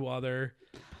been 2 other.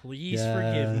 Please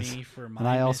forgive Yes. me for my And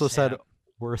I also said mishap.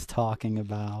 worth talking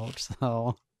about,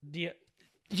 so... Do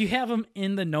you have them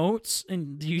in the notes,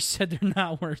 and you said they're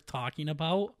not worth talking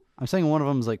about? I'm saying one of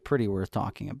them is like pretty worth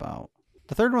talking about.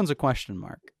 The third one's a question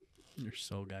mark. You're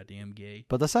so goddamn gay.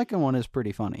 But the second one is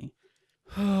pretty funny.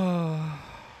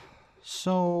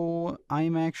 So,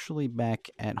 I'm actually back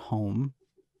at home.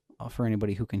 For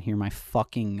anybody who can hear my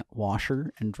fucking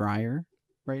washer and dryer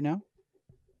right now.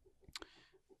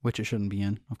 Which it shouldn't be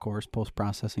in, of course.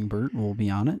 Post-processing Bert will be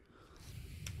on it.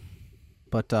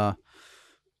 But,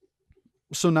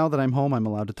 so now that I'm home, I'm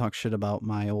allowed to talk shit about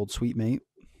my old sweet mate.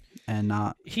 And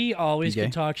not... He always gay.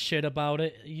 could talk shit about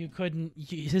it. You couldn't.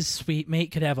 His sweet mate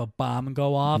could have a bomb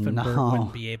go off, and Bert No.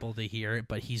 wouldn't be able to hear it.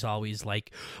 But he's always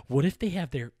like, "What if they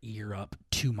have their ear up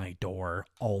to my door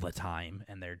all the time,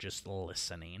 and they're just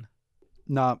listening?"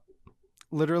 No,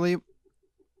 literally,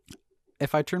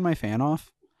 if I turn my fan off,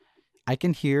 I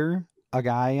can hear a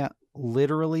guy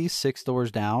literally 6 doors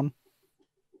down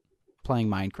playing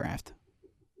Minecraft.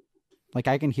 Like,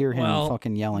 I can hear him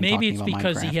fucking yelling, maybe talking it's about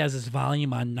because Minecraft. he has his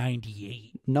volume on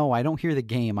 98. No, I don't hear the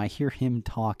game. I hear him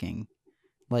talking.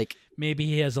 Like, maybe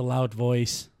he has a loud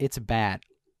voice. It's bad.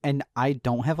 And I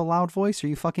don't have a loud voice? Are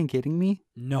you fucking kidding me?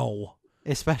 No.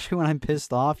 Especially when I'm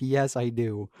pissed off? Yes, I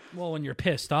do. Well, when you're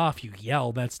pissed off, you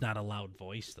yell. That's not a loud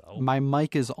voice, though. My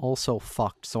mic is also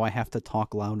fucked, so I have to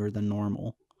talk louder than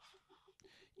normal.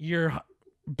 Your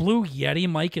Blue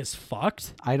Yeti mic is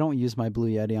fucked? I don't use my Blue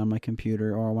Yeti on my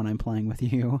computer or when I'm playing with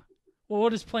you. Well,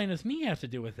 what does playing with me have to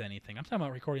do with anything? I'm talking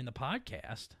about recording the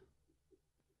podcast.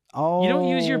 Oh. You don't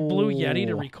use your Blue Yeti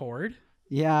to record?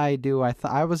 Yeah, I do.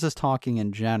 I was just talking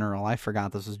in general. I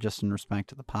forgot this was just in respect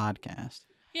to the podcast.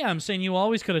 Yeah, I'm saying you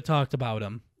always could have talked about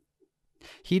him.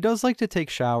 He does like to take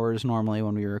showers normally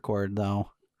when we record,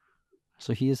 though.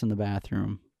 So he is in the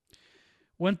bathroom.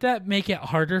 Wouldn't that make it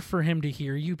harder for him to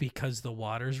hear you because the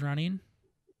water's running?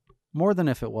 More than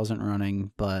if it wasn't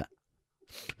running, but...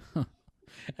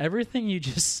 Everything you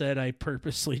just said, I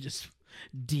purposely just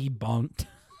debunked.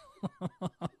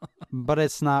 But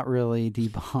it's not really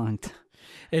debunked.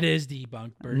 It is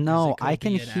debunked, Bert. No, I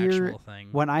can hear...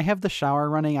 When I have the shower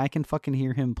running, I can fucking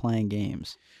hear him playing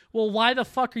games. Well, why the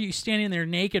fuck are you standing there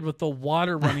naked with the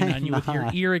water running on you with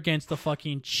your ear against the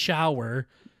fucking shower?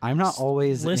 I'm not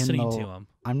always listening to him.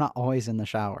 I'm not always in the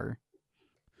shower.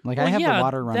 Like, well, I have the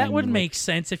water running. That would make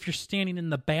sense if you're standing in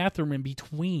the bathroom in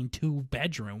between two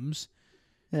bedrooms.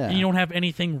 Yeah. And you don't have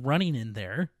anything running in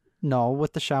there. No,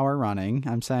 with the shower running.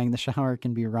 I'm saying the shower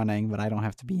can be running, but I don't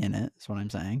have to be in it. That's what I'm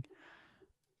saying.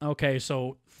 Okay,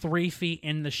 so 3 feet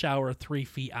in the shower, 3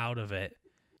 feet out of it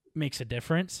makes a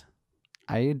difference?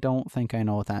 I don't think I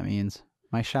know what that means.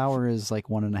 My shower is like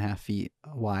 1.5 feet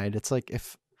wide. It's like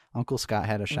if Uncle Scott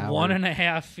had a shower.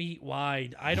 1.5 feet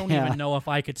wide. I don't even know if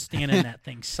I could stand in that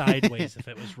thing sideways if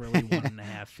it was really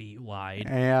 1.5 feet wide.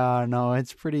 Yeah, no,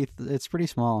 it's pretty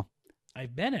small.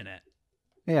 I've been in it.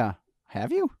 Yeah.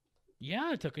 Have you? Yeah,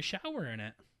 I took a shower in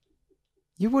it.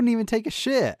 You wouldn't even take a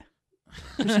shit.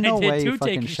 There's no way you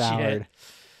fucking showered. Shit.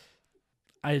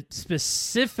 I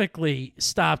specifically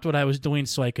stopped what I was doing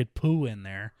so I could poo in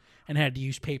there and had to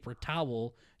use paper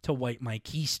towel to wipe my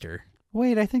keister.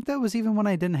 Wait, I think that was even when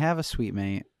I didn't have a sweet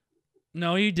mate.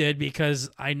 No, you did because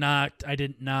I knocked. I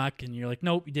didn't knock, and you're like,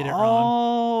 nope, you did it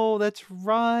wrong. Oh, that's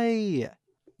right.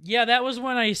 Yeah, that was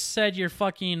when I said your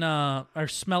fucking or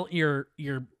smelt your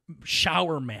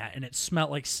shower mat, and it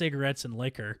smelled like cigarettes and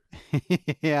liquor.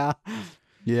 Yeah.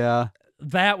 Yeah.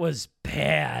 That was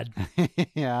bad.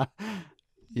 Yeah.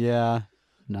 Yeah.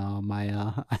 No,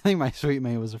 I think my sweet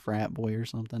mate was a frat boy or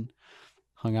something.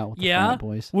 Hung out with the frat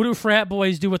boys. What do frat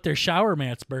boys do with their shower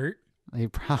mats, Bert? They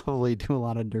probably do a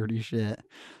lot of dirty shit.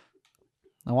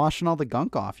 They're washing all the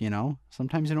gunk off, you know?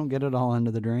 Sometimes you don't get it all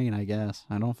into the drain, I guess.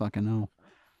 I don't fucking know.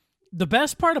 The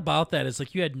best part about that is,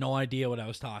 like, you had no idea what I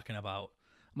was talking about.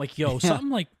 I'm like, yo, something,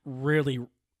 like, really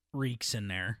reeks in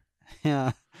there.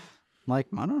 Yeah. Like,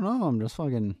 I don't know. I'm just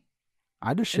fucking...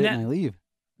 I just shit and I leave.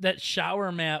 That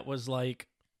shower mat was, like,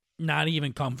 not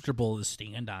even comfortable to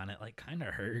stand on. It, like, kind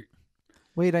of hurt.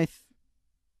 Wait, I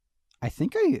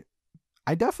think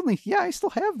I definitely... Yeah, I still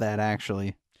have that,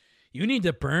 actually. You need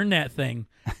to burn that thing.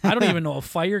 I don't even know if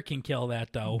fire can kill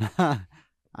that, though.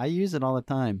 I use it all the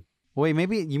time. Wait,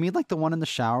 maybe you mean like the one in the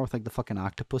shower with like the fucking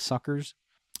octopus suckers?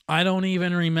 I don't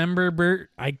even remember, Bert.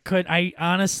 I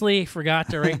honestly forgot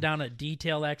to write down a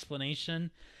detailed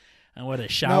explanation on what a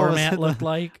shower mat looked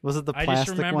like. Was it the I plastic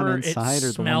just remember one inside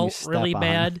or the one you step really on?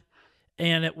 bad,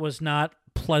 and it was not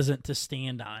pleasant to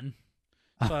stand on.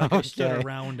 So I stood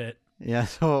around it. Yeah,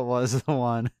 so it was the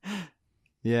one.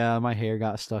 Yeah, my hair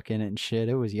got stuck in it and shit.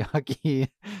 It was yucky.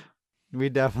 We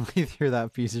definitely threw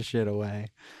that piece of shit away.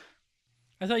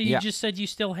 I thought you just said you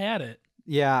still had it.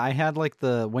 Yeah, I had like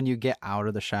when you get out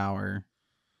of the shower,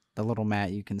 the little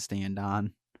mat you can stand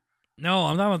on. No,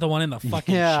 I'm talking about the one in the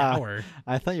fucking shower.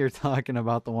 I thought you were talking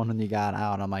about the one when you got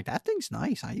out. I'm like, that thing's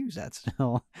nice. I use that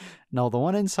still. No, the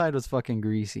one inside was fucking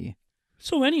greasy.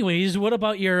 So anyways, what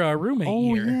about your roommate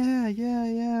here?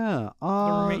 Yeah. The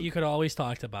roommate you could always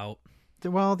talked about.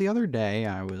 Well, the other day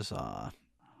I was, I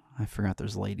forgot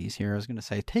there's ladies here. I was going to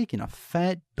say taking a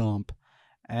fat dump.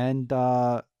 And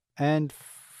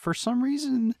for some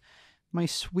reason, my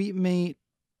sweet mate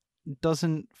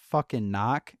doesn't fucking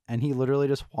knock, and he literally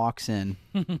just walks in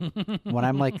when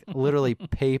I'm like literally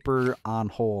paper on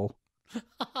hole.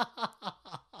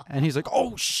 And he's like,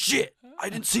 "Oh shit, I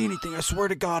didn't see anything. I swear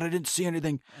to God, I didn't see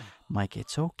anything." I'm like,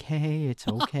 "It's okay, it's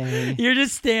okay." You're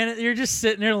just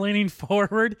sitting there leaning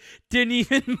forward, didn't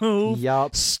even move.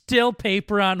 Yup. Still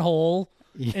paper on hole.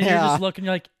 Yeah. And you're just looking,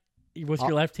 you're like, with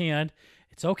your left hand,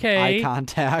 it's okay. Eye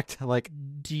contact, like,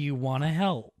 do you want to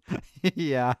help?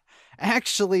 Yeah.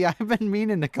 Actually, I've been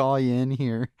meaning to call you in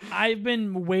here. I've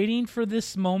been waiting for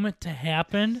this moment to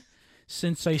happen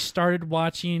since I started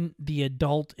watching the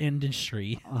adult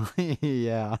industry.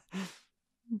 Yeah.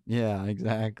 Yeah,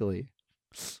 exactly.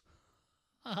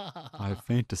 I've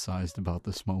fantasized about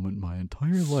this moment my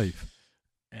entire life.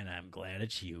 And I'm glad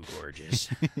it's you, gorgeous.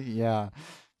 Yeah.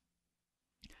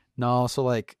 No, so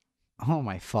like, oh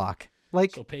my fuck.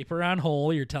 Like, So paper on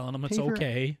hole, you're telling them it's Paper-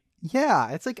 okay.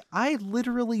 yeah, it's like I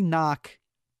literally knock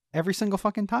every single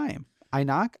fucking time. I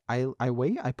knock, I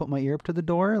wait, I put my ear up to the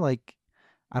door. Like,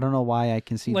 I don't know why I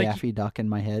can see Like- Daffy Duck in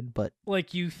my head, but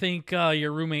Like you think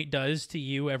your roommate does to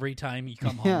you every time you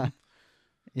come yeah. home.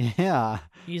 Yeah.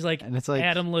 He's like, And it's like,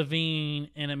 Adam Levine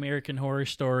in American Horror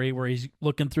Story where he's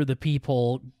looking through the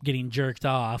peephole getting jerked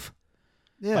off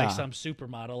yeah. by some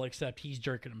supermodel, except he's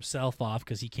jerking himself off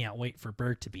because he can't wait for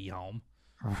Bert to be home.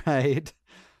 Right.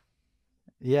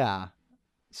 Yeah.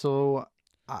 So,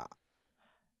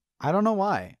 I don't know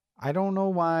why. I don't know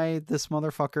why this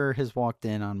motherfucker has walked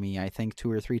in on me, I think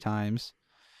 2 or 3 times.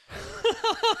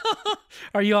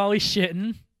 Are you always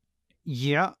shitting?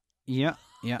 Yeah.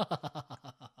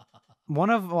 One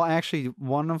of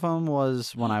them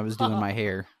was when I was doing my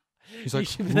hair. He's You like,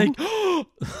 should be like,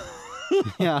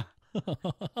 yeah.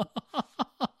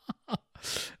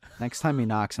 Next time he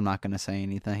knocks, I'm not going to say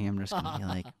anything. I'm just going to be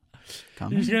like,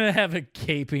 come he's in. going to have a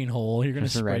gaping hole. You're going to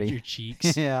Just spread ready. your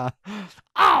cheeks. Yeah.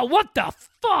 Oh, what the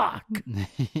fuck?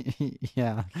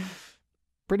 Yeah.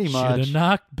 Pretty Should much. have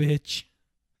knocked, bitch.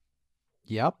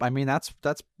 Yep. I mean, that's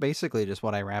basically just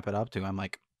what I wrap it up to. I'm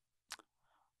like,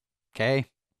 okay,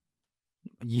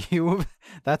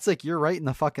 that's like, you're writing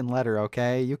the fucking letter,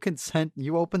 okay?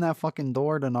 You open that fucking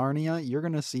door to Narnia, you're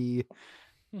going to see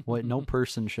what no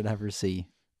person should ever see.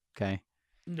 Okay.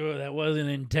 No, that wasn't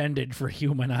intended for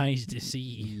human eyes to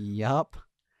see. Yup.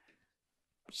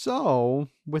 So,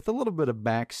 with a little bit of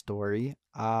backstory,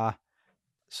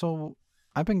 so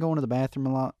I've been going to the bathroom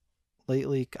a lot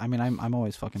lately. I mean, I'm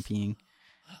always fucking peeing.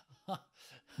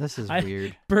 This is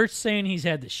weird. Bert's saying he's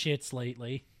had the shits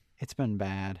lately. It's been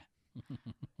bad.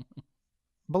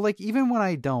 But like, even when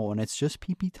I don't, and it's just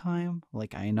pee-pee time,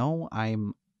 like, I know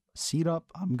I'm seat up,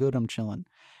 I'm good, I'm chilling.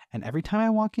 And every time I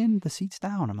walk in, the seat's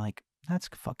down. I'm like, that's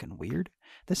fucking weird.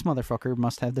 This motherfucker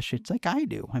must have the shits like I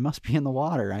do. I must be in the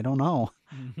water. I don't know.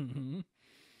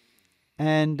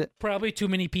 And Probably too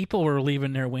many people were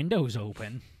leaving their windows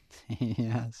open.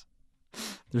 yes,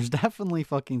 there's definitely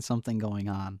fucking something going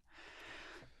on.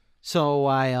 So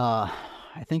I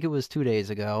think it was 2 days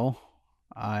ago.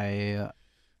 I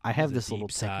have this little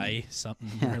technique.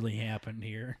 Something really happened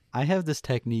here. I have this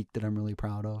technique that I'm really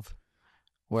proud of.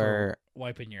 Where For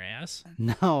wiping your ass?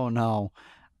 No.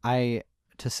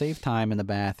 To save time in the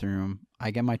bathroom,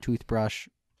 I get my toothbrush.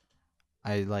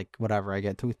 I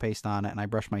get toothpaste on it, and I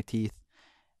brush my teeth,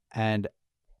 and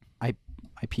I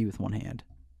pee with one hand.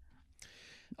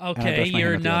 Okay,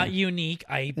 you're not unique.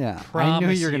 I promise I knew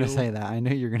you were gonna say that. I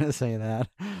knew you were gonna say that.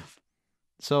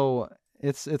 So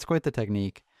it's quite the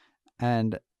technique,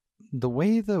 and the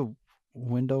way the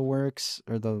window works,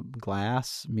 or the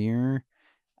glass mirror,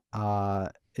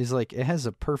 is like, it has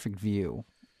a perfect view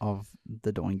of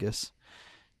the doingus.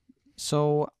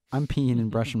 So I'm peeing and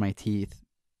brushing my teeth,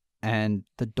 and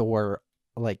the door,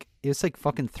 like, it's like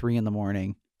fucking 3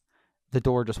 a.m. The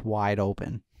door just wide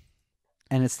open,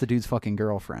 and it's the dude's fucking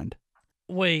girlfriend.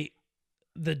 Wait,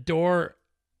 the door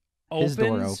His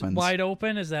door opens wide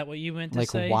open? Is that what you meant to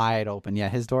like say? wide open. Yeah,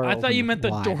 his door. I thought you meant the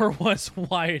wide. door was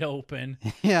wide open.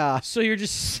 Yeah. So you're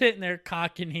just sitting there,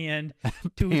 cock in hand, Pants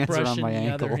toothbrush around in my the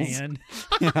other ankles. hand.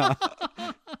 Yeah.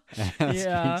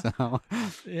 Yeah. So.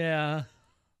 Yeah.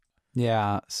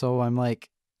 Yeah. So I'm like,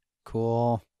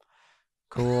 cool.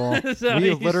 Is that what We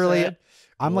you literally, said?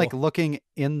 I'm Cool. like looking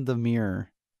in the mirror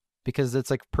because it's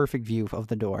like perfect view of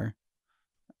the door,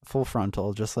 full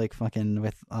frontal, just like fucking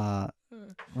with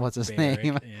what's his Barrack,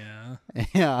 name? Yeah.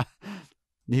 Yeah,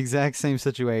 the exact same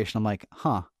situation. I'm like,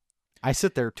 huh. I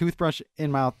sit there, toothbrush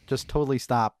in mouth, just totally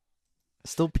stop,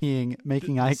 still peeing,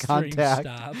 making eye String contact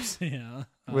stops. Yeah.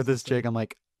 with this chick. I'm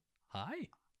like, Hi.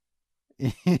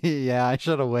 yeah, I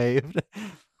should have waved.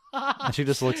 And she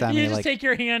just looks at You me just like, take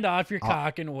your hand off your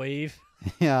cock and wave.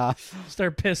 yeah,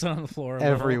 Start pissing on the floor. A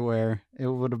little. everywhere. It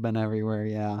would have been everywhere.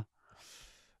 Yeah.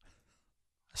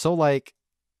 So like,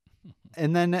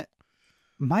 and then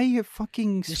my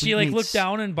fucking Did she like look sweetmates-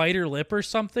 down and bite her lip or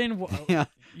something? Yeah.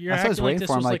 You're That's what I was acting like waiting this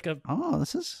for. I'm was like, like a oh,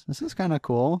 this is kind of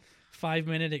cool.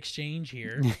 5-minute exchange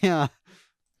here. Yeah.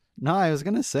 No, I was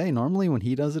gonna say, normally when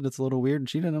he does it, it's a little weird, and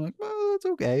she didn't. I'm like, well, it's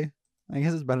okay. I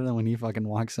guess it's better than when he fucking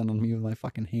walks in on me with my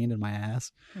fucking hand in my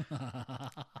ass.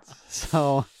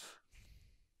 So,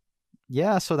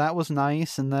 yeah, so that was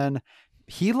nice. And then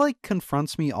he like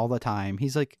confronts me all the time.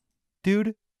 He's like,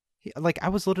 dude, like I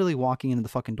was literally walking into the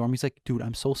fucking dorm. He's like, dude,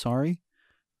 I'm so sorry,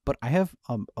 but I have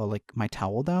like my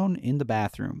towel down in the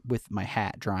bathroom with my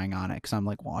hat drying on it because I'm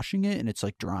like washing it and it's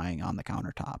like drying on the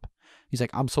countertop. He's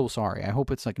like, I'm so sorry. I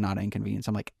hope it's like not an inconvenience.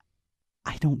 I'm like,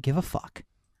 I don't give a fuck.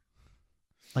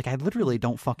 Like, I literally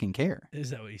don't fucking care.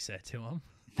 Is that what you said to him?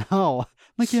 No. I'm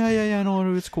like, yeah,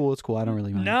 no, it's cool. I don't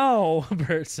really mind. No,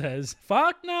 Bert says.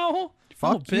 Fuck no.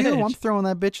 Fuck Oh, you. bitch. I'm throwing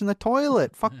that bitch in the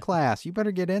toilet. Fuck class. You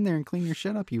better get in there and clean your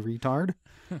shit up, you retard.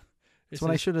 That's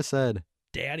what I should have said.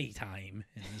 Daddy time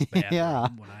in this bathroom Yeah.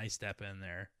 when I step in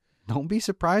there. Don't be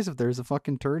surprised if there's a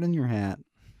fucking turd in your hat.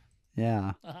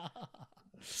 Yeah.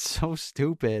 So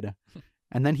stupid.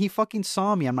 And then he fucking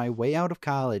saw me on my way out of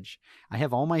college. I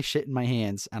have all my shit in my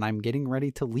hands, and I'm getting ready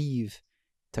to leave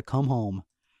to come home.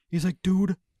 He's like,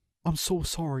 dude, I'm so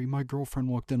sorry. My girlfriend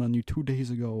walked in on you 2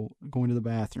 days ago going to the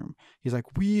bathroom. He's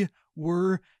like, we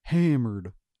were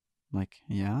hammered. I'm like,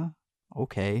 yeah,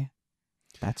 okay.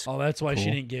 That's why cool.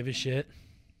 she didn't give a shit.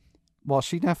 Well,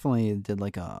 she definitely did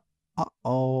like a,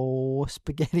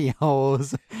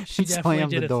 SpaghettiOs. She definitely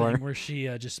slammed did the a door. thing where she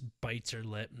just bites her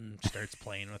lip and starts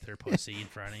playing with her pussy in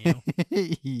front of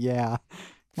you. Yeah.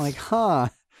 Like, huh.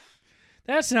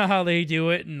 That's not how they do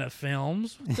it in the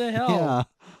films. What the hell? Yeah.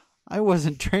 I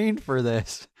wasn't trained for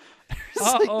this. It's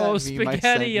like that meme I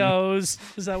sent you.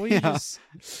 SpaghettiOs. Is that what you Yeah. just...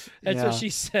 That's what she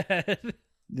said.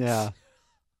 Yeah.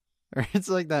 Or it's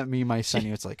like that meme I sent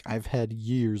you. It's like, I've had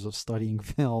years of studying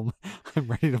film. I'm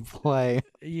ready to play.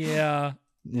 Yeah.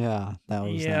 Yeah. That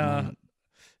was that Yeah. moment.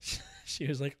 She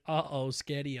was like,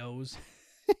 SpaghettiOs.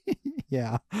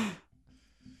 Yeah.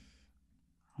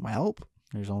 Well,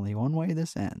 there's only one way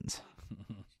this ends.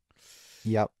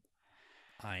 Yep.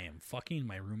 I am fucking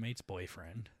my roommate's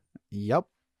boyfriend. Yep.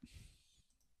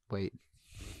 Wait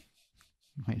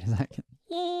a second.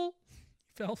 Lol.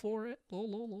 Fell for it.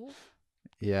 Lol.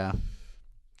 Yeah.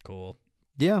 Cool.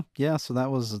 Yeah. So that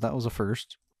was a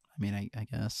first. I mean, I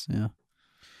guess. Yeah.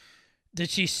 Did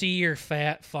she see your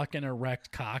fat fucking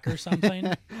erect cock or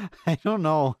something? I don't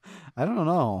know.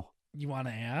 You want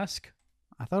to ask?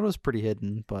 I thought it was pretty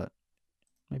hidden, but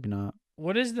maybe not.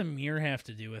 What does the mirror have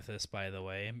to do with this, by the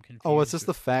way? I'm confused. Oh, it's just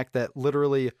the fact that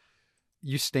literally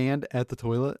you stand at the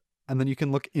toilet and then you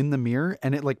can look in the mirror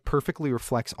and it like perfectly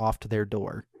reflects off to their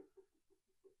door.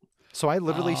 So I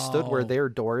literally stood where their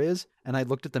door is and I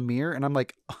looked at the mirror and I'm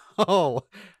like, oh,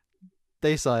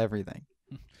 they saw everything.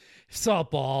 Saw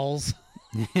balls.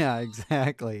 Yeah,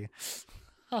 exactly.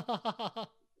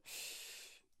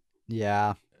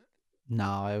 Yeah.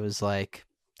 No, it was like,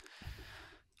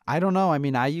 I don't know. I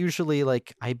mean, I usually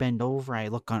like, I bend over, I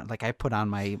look on, like I put on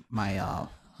my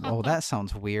oh, that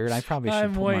sounds weird. I probably should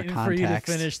I'm put more waiting context. for you to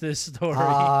finish this story.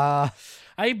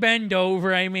 I bend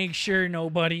over, I make sure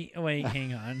nobody, wait,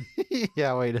 hang on.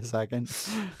 Yeah, wait a second.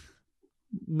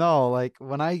 No, like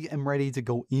when I am ready to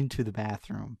go into the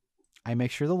bathroom, I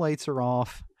make sure the lights are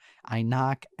off. I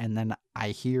knock and then I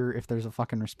hear if there's a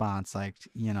fucking response, like,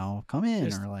 you know, come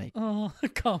in or like, oh,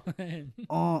 come in.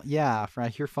 Oh, yeah. If I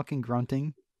hear fucking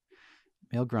grunting,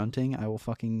 male grunting, I will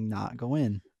fucking not go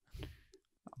in.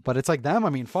 But it's like them.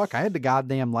 I mean, fuck, I had the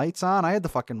goddamn lights on. I had the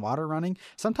fucking water running.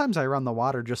 Sometimes I run the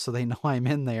water just so they know I'm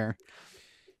in there.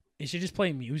 You should just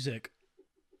play music.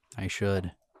 I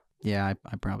should. Yeah,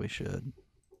 I probably should.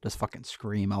 Just fucking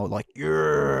scream out like,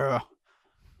 yeah,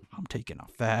 I'm taking a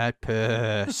fat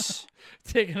piss.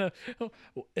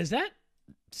 Is that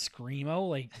screamo,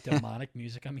 like demonic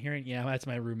music I'm hearing? Yeah, that's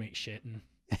my roommate shitting.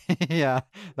 Yeah,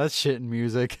 that's shitting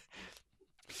music.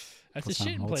 That's a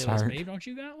shitting playlist, babe. Don't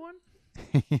you got one?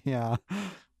 Yeah.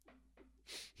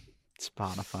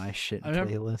 Spotify shitting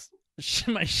playlist.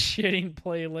 My shitting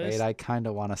playlist. Wait, I kind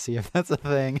of want to see if that's a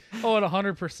thing. Oh, it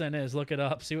 100% is. Look it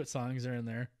up. See what songs are in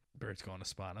there. Bert's going to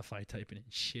Spotify, typing in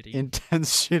shitting.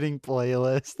 Intense shitting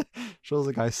playlist. Shows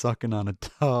a guy sucking on a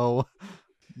toe.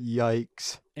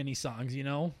 Yikes. Any songs you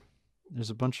know? There's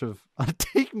a bunch of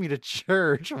Take Me to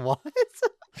Church. What?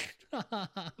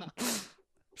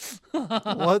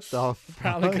 What the fuck?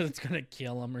 Probably because it's going to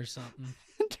kill him or something.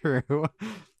 True.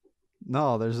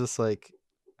 No, there's this like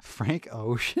Frank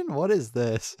Ocean. What is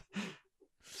this?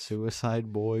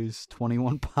 Suicide Boys,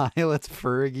 21 Pilots,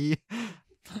 Fergie,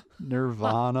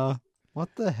 Nirvana. What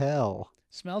the hell?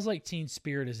 Smells Like Teen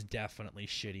Spirit is definitely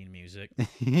shitting music.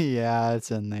 Yeah,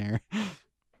 it's in there.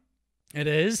 It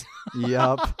is?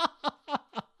 Yup.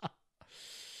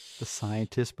 The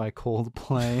Scientist by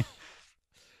Coldplay.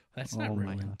 That's not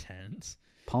real intense.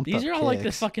 Pumped These Up are all like the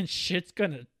Kicks. fucking shit's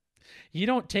gonna... You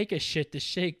don't take a shit, the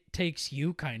shit takes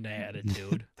you kind of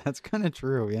attitude. That's kind of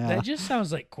true, yeah. That just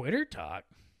sounds like quitter talk.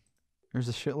 There's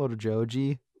a shitload of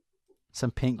Joji.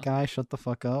 Some pink guy. Shut the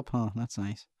fuck up. Huh, that's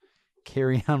nice.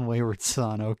 Carry on Wayward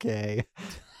Son. Okay.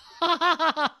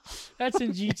 That's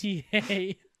in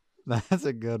GTA. That's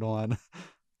a good one.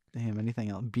 Damn, anything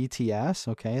else? BTS.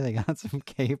 Okay, they got some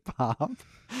K-pop.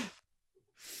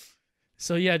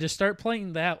 So yeah, just start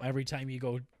playing that every time you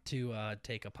go to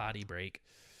take a potty break.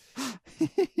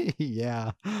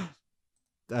 Yeah.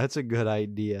 That's a good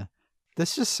idea.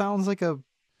 This just sounds like a...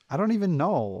 I don't even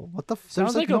know. What the...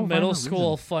 Sounds like no a middle rhyme or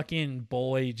school reason. fucking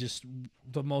boy, just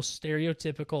the most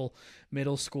stereotypical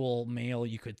middle school male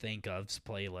you could think of's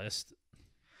playlist.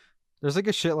 There's like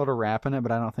a shitload of rap in it,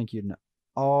 but I don't think you'd know.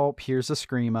 Oh, here's a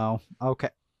screamo. Okay.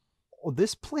 Oh,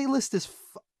 this playlist is...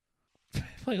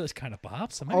 Playlist kind of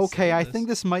bops. Okay, I think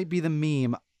this might be the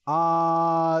meme.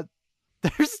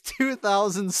 There's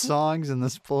 2,000 songs in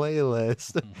this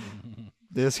playlist.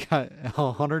 This guy,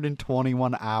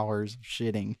 121 hours of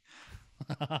shitting.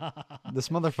 This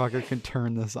motherfucker can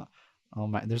turn this on. Oh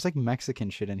my, there's like Mexican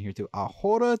shit in here too.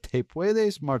 Ahora te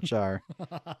puedes marchar.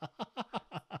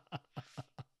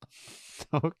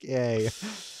 Okay.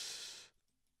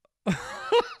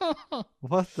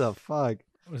 What the fuck?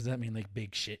 What does that mean? Like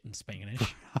big shit in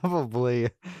Spanish? Probably.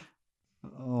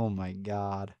 Oh my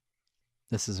god.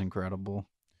 This is incredible.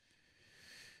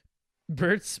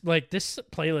 Bert's like, this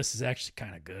playlist is actually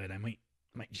kind of good. I might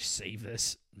just save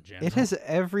this in general. It has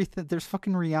everything. There's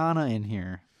fucking Rihanna in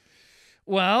here.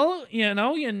 Well,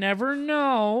 you never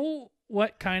know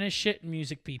what kind of shit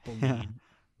music people need.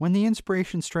 When the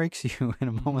inspiration strikes you in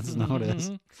a moment's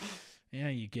notice. Yeah,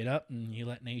 you get up and you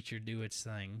let nature do its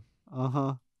thing.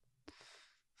 Uh-huh.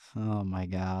 Oh my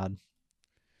god.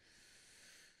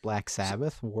 Black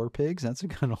Sabbath, War Pigs, that's a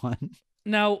good one.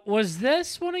 Now, was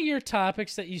this one of your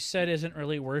topics that you said isn't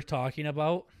really worth talking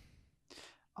about?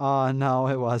 No,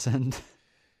 it wasn't.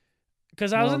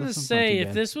 Because I was No, going to this one's not say, too if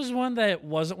bad. this was one that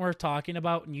wasn't worth talking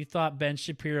about and you thought Ben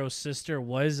Shapiro's sister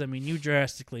was, I mean, you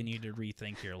drastically need to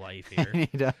rethink your life here.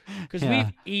 Because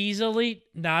we've easily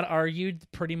not argued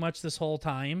pretty much this whole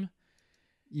time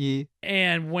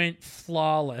and went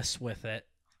flawless with it.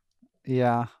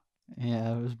 Yeah,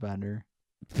 it was better.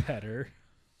 Better.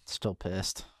 Still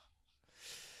pissed.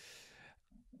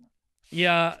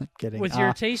 Yeah, Kidding. with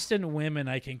your taste in women,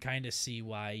 I can kind of see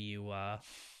why you are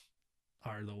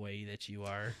the way that you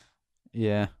are.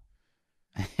 Yeah.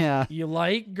 Yeah. You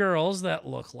like girls that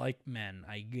look like men.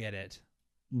 I get it.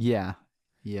 Yeah.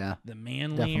 Yeah. The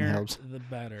manlier, helps. the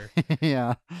better.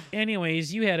 Yeah.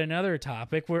 Anyways, you had another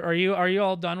topic. Are you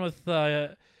all done with?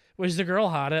 Was the girl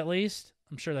hot at least?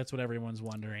 I'm sure that's what everyone's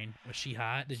wondering. Was she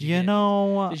hot? Did your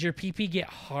PP get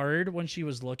hard when she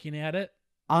was looking at it?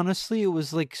 Honestly, it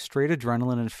was like straight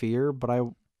adrenaline and fear, but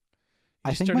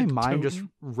I think my mind just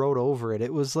wrote over it.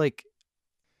 It was like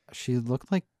she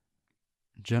looked like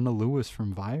Jenna Lewis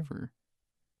from Viver.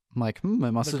 I'm like, I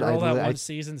must the have. Girl that won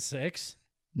season 6.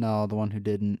 No, the one who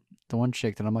didn't. The one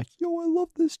chick that I'm like, yo, I love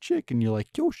this chick, and you're like,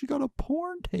 yo, she got a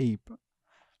porn tape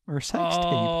or a sex tape.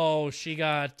 Oh, she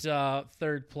got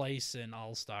 3rd place in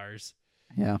All Stars.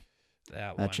 Yeah,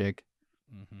 that one. Chick.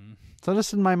 Mm-hmm. So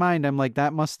just in my mind, I'm like,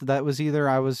 that was either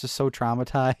I was just so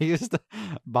traumatized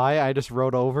by I just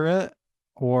wrote over it,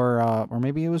 or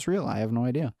maybe it was real. I have no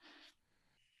idea.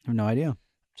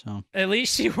 So at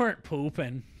least you weren't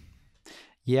pooping.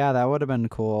 Yeah, that would have been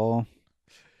cool.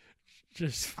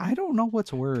 Just I don't know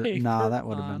what's worse. Nah, that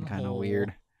would have been kind of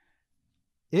weird.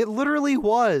 It literally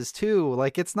was too.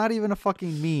 Like, it's not even a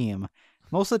fucking meme.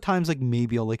 Most of the times, like,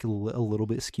 maybe I'll like a little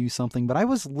bit skew something, but I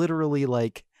was literally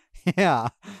like, yeah,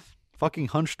 fucking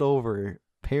hunched over,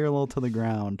 parallel to the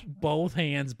ground, both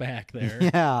hands back there.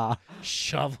 Yeah,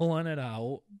 shoveling it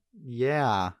out.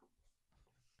 Yeah.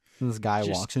 This guy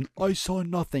walks in. I saw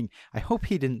nothing. I hope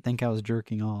he didn't think I was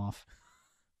jerking off.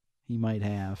 He might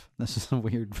have. This is a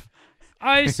weird.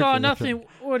 I saw nothing.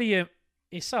 What do you?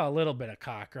 You saw a little bit of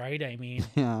cock, right? I mean,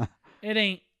 yeah. It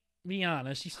ain't. Be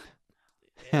honest.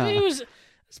 It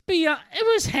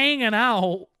was hanging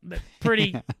out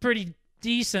pretty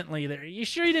decently there. You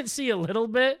sure you didn't see a little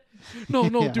bit? No,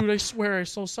 dude. I swear, I'm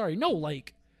so sorry. No,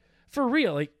 like, for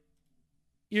real. Like,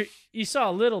 you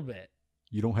saw a little bit.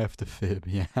 You don't have to fib,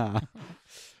 yeah.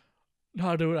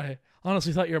 No, dude, I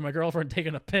honestly thought you were my girlfriend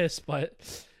taking a piss, but...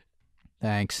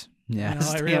 Thanks. Yeah,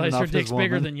 I realize her dick's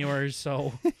bigger than yours,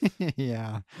 so...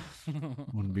 Yeah.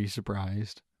 Wouldn't be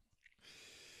surprised.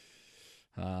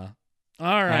 All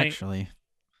right. Actually,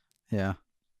 yeah.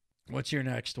 What's your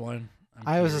next one?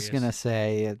 I was just going to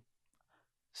say,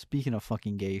 speaking of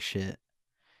fucking gay shit,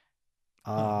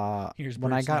 here's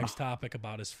Bert's next topic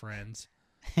about his friends.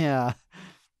 Yeah.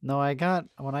 No,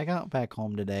 when I got back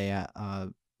home today,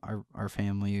 our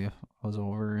family was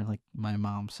over, like my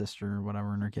mom's sister or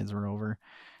whatever, and her kids were over,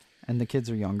 and the kids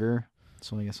are younger,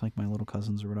 so I guess like my little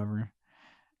cousins or whatever.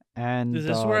 And Is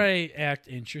this where I act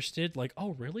interested? Like,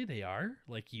 oh, really? They are?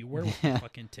 Like you were with the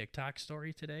fucking TikTok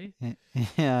story today?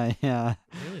 yeah.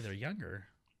 Really? They're younger.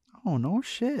 Oh, no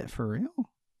shit. For real?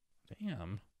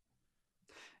 Damn.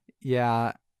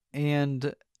 Yeah.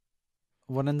 And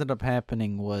what ended up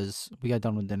happening was we got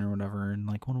done with dinner or whatever, and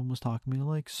like one of them was talking to me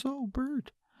like, so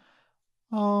Bert,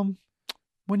 when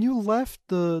you left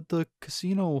the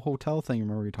casino hotel thing,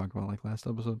 remember we talked about like last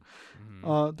episode?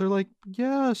 They're like,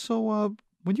 yeah, so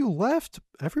when you left,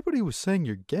 everybody was saying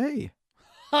you're gay.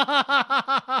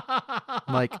 I'm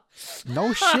like,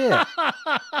 no shit.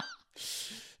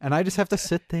 And I just have to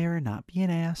sit there and not be an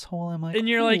asshole. I'm like, and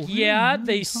you're like, yeah,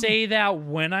 they say that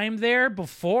when I'm there,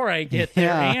 before I get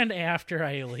there, and after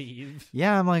I leave.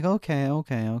 Yeah, I'm like, okay.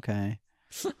 And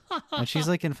she's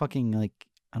like in fucking, like,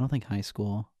 I don't think high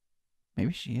school.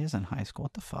 Maybe she is in high school.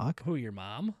 What the fuck? Who, your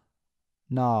mom?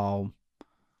 No.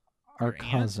 Our Your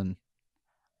aunt? cousin.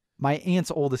 My aunt's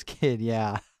oldest kid,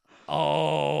 yeah.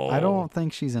 Oh. I don't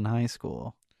think she's in high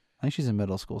school. I think she's in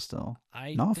middle school still.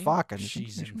 No, fuck.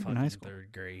 She's in fucking high school.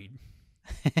 3rd grade.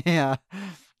 Yeah.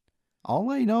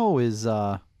 All I know is,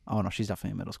 oh no, she's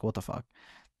definitely in middle school. What the fuck?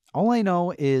 All I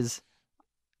know is,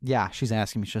 yeah, she's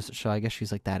asking me, I guess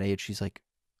she's like that age. She's like,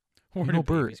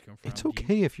 Bert, it's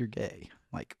okay if you're gay.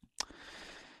 Like,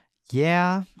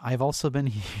 yeah, I've also been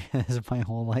here my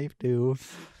whole life, too.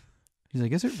 She's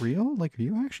like, is it real? Like, are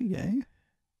you actually gay? I'm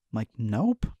like,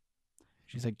 nope.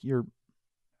 She's like,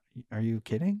 are you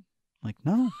kidding? I'm like,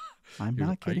 no, I'm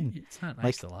not kidding. It's not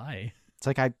nice to lie. It's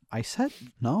like, I said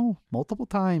no multiple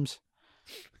times.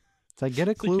 It's like, get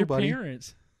a clue, like your buddy.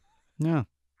 Parents. Yeah.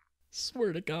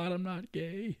 Swear to God, I'm not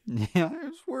gay. Yeah,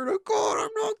 I swear to God, I'm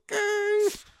not gay.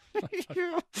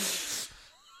 Yeah.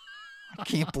 I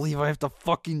can't believe I have to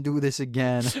fucking do this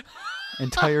again.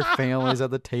 Entire families at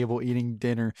the table eating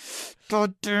dinner.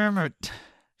 God damn it.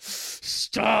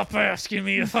 Stop asking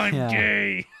me if I'm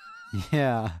gay.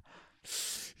 Yeah.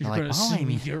 You're like, going to see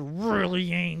me get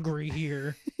really angry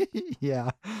here.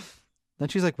 Yeah. Then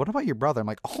she's like, what about your brother? I'm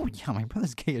like, oh, yeah, my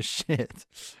brother's gay as shit.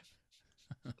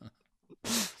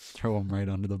 Throw him right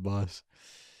under the bus.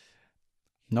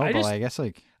 No, I guess,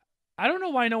 like... I don't know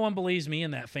why no one believes me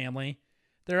in that family.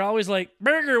 They're always like,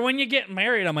 Burger, when you get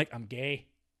married? I'm like, I'm gay.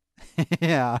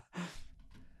 Yeah.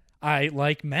 I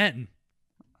like men.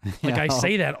 Like, I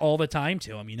say that all the time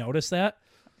to them. You notice that?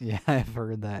 Yeah, I've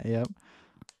heard that, yep.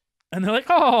 And they're like,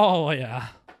 oh, yeah.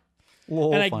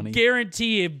 And funny. I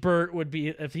guarantee Bert would be,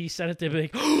 if he said it, they'd be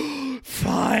like, oh,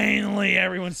 finally,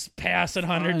 everyone's passing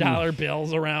 $100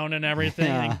 bills around and everything,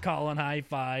 and calling high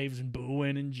fives and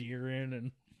booing and jeering.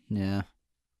 And yeah.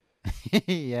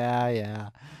 Yeah.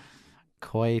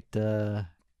 Quite the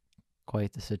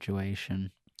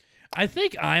situation. I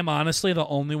think I'm honestly the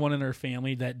only one in our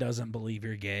family that doesn't believe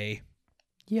you're gay.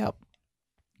 Yep.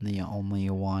 The only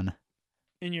one.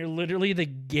 And you're literally the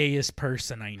gayest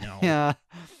person I know. Yeah.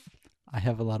 I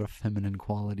have a lot of feminine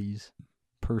qualities,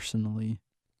 personally.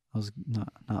 I was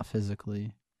not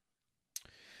physically.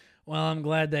 Well, I'm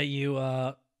glad that you...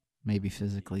 maybe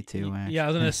physically, too, actually. Yeah, I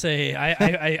was going to say,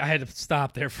 I had to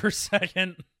stop there for a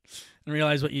second and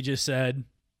realize what you just said.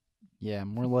 Yeah,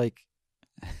 more like...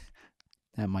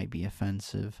 that might be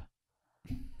offensive.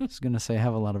 I was going to say I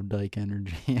have a lot of dyke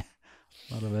energy.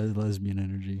 A lot of lesbian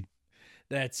energy.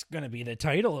 That's going to be the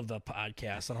title of the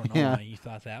podcast. I don't know why you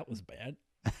thought that was bad.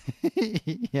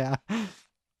 Yeah.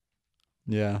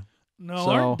 No,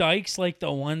 aren't dykes like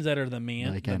the ones that are the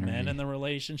men in the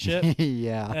relationship?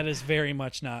 Yeah. That is very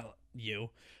much not you.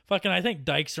 Fucking, I think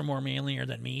dykes are more manlier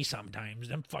than me sometimes.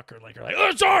 Them fucker are like,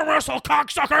 let's arm wrestle,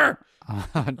 cocksucker!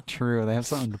 True, they have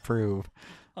something to prove.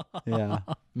 Yeah.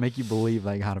 Make you believe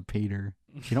I got a Peter.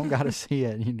 You don't got to see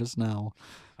it, you just know.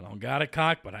 I don't got a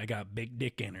cock, but I got big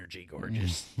dick energy,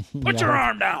 gorgeous. Put your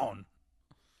arm down!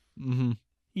 Mm-hmm.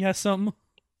 You got something?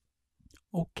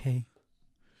 Okay.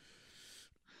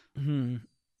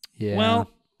 Yeah, well,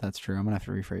 that's true. I'm going to have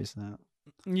to rephrase that.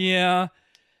 Yeah.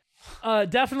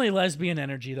 Definitely lesbian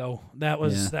energy, though. That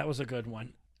was a good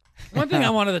one. One thing I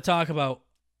wanted to talk about.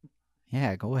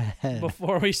 Yeah, go ahead.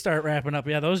 Before we start wrapping up.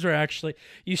 Yeah, those were actually...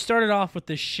 You started off with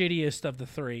the shittiest of the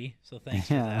three, so thanks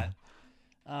for that.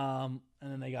 And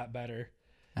then they got better.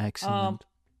 Excellent.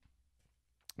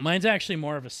 Mine's actually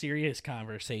more of a serious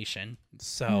conversation.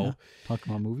 So talk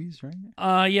about movies,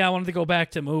 right? Yeah, I wanted to go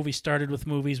back to movies. Started with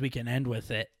movies, we can end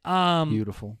with it.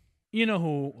 Beautiful. You know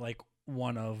who, like,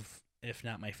 one of, if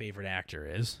not my favorite actor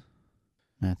is?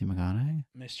 Matthew McConaughey?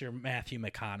 Mr. Matthew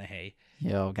McConaughey.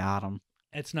 Yo, got him.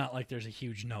 It's not like there's a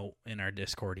huge note in our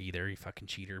Discord either, you fucking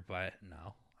cheater, but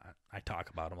no, I talk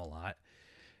about him a lot.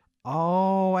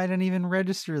 Oh, I didn't even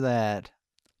register that.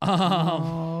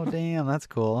 Oh, damn, that's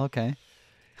cool. Okay.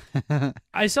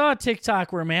 I saw a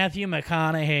TikTok where Matthew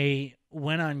McConaughey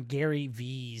went on Gary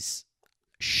V's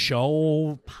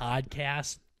show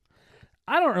podcast.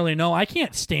 I don't really know. I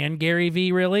can't stand Gary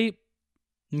V really.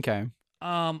 Okay.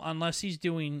 Unless he's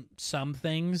doing some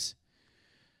things.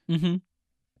 Mm-hmm.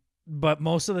 But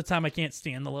most of the time I can't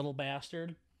stand the little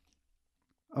bastard.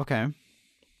 Okay.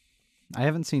 I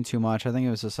haven't seen too much. I think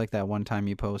it was just like that one time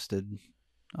you posted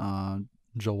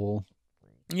Joel.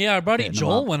 Yeah, our buddy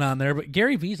Joel went on there, but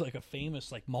Gary V's like a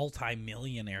famous like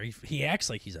multi-millionaire. He acts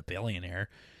like he's a billionaire.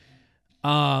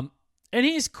 And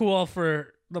he's cool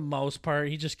for the most part.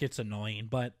 He just gets annoying,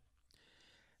 but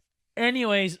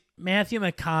anyways, Matthew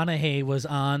McConaughey was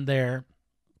on there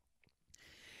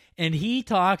and he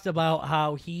talked about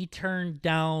how he turned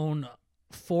down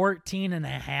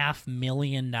 $14.5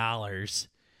 million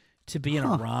to be in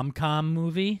a rom-com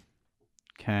movie.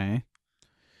 Okay.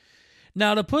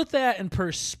 Now, to put that in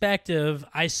perspective,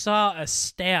 I saw a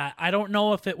stat. I don't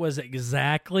know if it was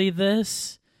exactly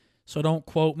this, so don't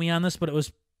quote me on this, but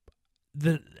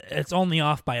it's only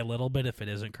off by a little bit if it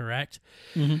isn't correct.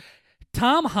 Mm-hmm.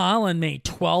 Tom Holland made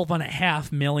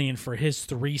 $12.5 million for his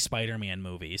 3 Spider-Man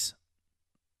movies.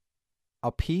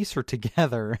 A piece or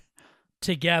together?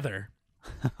 Together.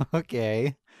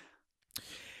 Okay.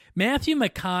 Matthew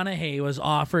McConaughey was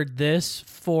offered this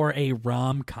for a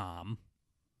rom-com.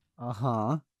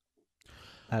 Uh-huh.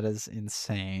 That is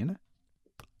insane.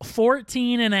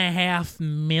 $14.5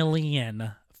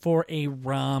 million for a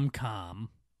rom-com.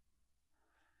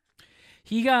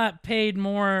 He got paid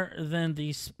more than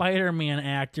the Spider-Man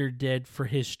actor did for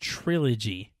his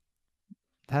trilogy.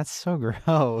 That's so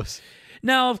gross.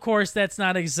 Now, of course, that's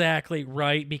not exactly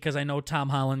right because I know Tom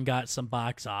Holland got some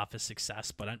box office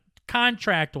success, but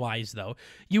contract-wise, though,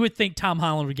 you would think Tom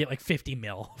Holland would get like $50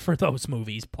 million for those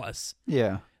movies plus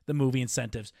the movie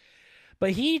incentives.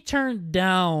 But he turned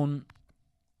down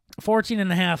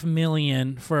 $14.5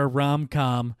 million for a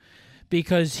rom-com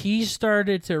because he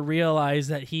started to realize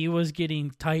that he was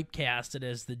getting typecasted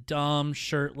as the dumb,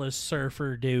 shirtless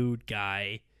surfer dude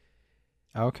guy.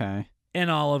 Okay. In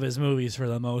all of his movies for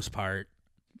the most part.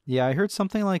 Yeah, I heard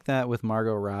something like that with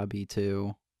Margot Robbie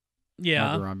too. Yeah.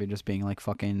 Margot Robbie just being like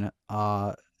fucking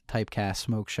typecast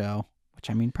smoke show, which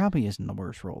I mean probably isn't the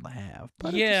worst role to have.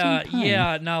 But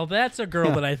yeah. Now that's a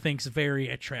girl that I think's very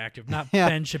attractive. Not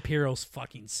Ben Shapiro's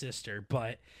fucking sister,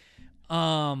 but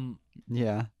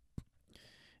yeah.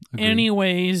 Agreed.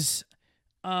 Anyways,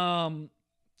 and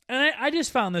I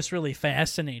just found this really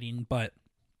fascinating, but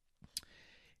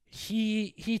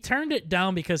he turned it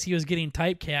down because he was getting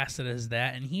typecasted as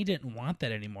that, and he didn't want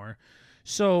that anymore.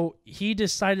 So he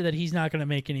decided that he's not going to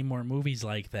make any more movies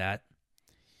like that.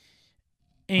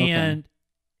 And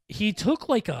he took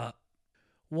like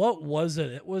what was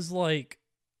it? It was like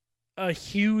a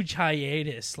huge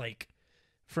hiatus, like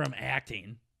from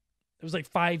acting. It was like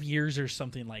 5 years or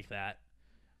something like that.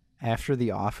 After The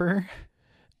Offer?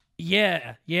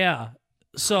 Yeah.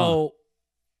 So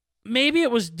maybe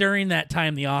it was during that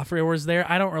time The Offer was there.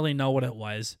 I don't really know what it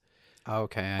was.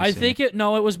 Okay, I think it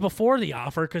was before The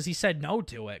Offer because he said no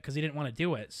to it because he didn't want to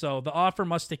do it. So The Offer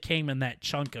must have came in that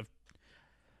chunk of.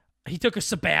 He took a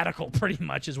sabbatical, pretty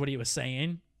much, is what he was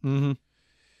saying. Mm-hmm.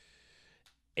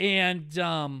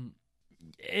 And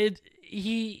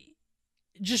he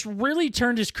just really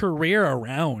turned his career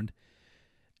around.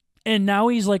 And now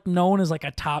he's like known as like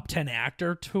a top 10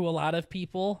 actor to a lot of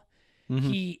people. Mm-hmm.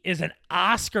 He is an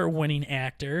Oscar-winning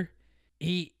actor.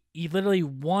 He literally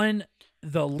won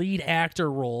the lead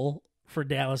actor role for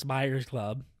Dallas Buyers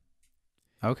Club.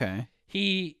 Okay.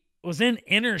 He was in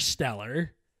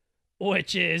Interstellar,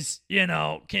 which is,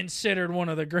 considered one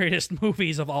of the greatest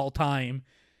movies of all time.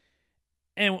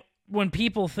 And when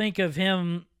people think of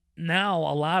him now,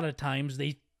 a lot of times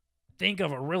they think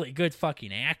of a really good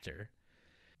fucking actor.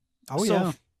 Oh, so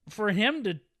yeah. For him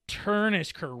to turn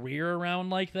his career around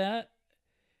like that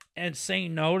and say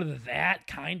no to that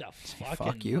kind of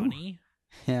fucking money.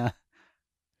 Yeah.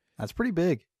 That's pretty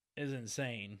big. Is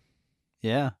insane.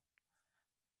 Yeah.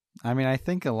 I mean, I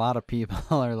think a lot of people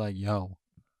are like, yo,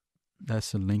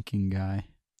 that's the Lincoln guy.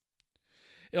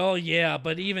 Oh, yeah,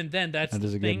 but even then, that's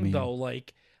the thing, though,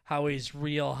 like how he's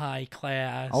real high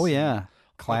class. Oh, yeah.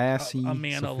 Classy, a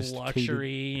man of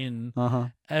luxury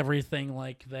and everything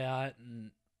like that. And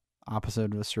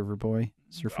opposite of a surfer boy.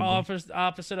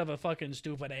 Opposite of a fucking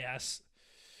stupid ass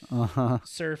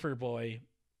surfer boy.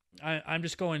 I'm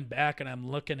just going back and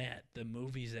I'm looking at the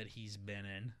movies that he's been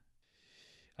in.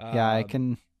 Yeah, I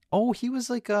can Oh, he was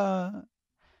like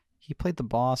he played the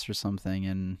boss or something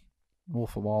in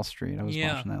Wolf of Wall Street. I was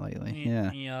Yeah. watching that lately.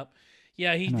 Yeah. Yep.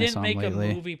 Yeah, he I know I didn't saw him make a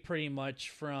lately. movie pretty much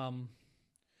from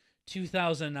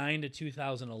 2009 to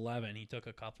 2011. He took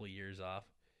a couple of years off.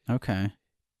 Okay.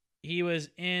 He was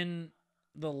in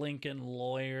The Lincoln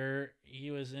Lawyer.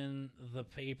 He was in The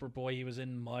Paperboy. He was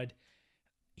in Mud.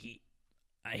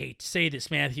 I hate to say this,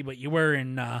 Matthew, but you were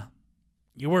in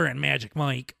Magic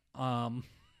Mike. Wasn't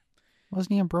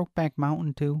he in Brokeback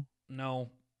Mountain too? No,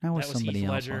 That was that was somebody Heath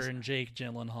else. Ledger and Jake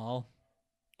Gyllenhaal.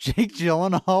 Jake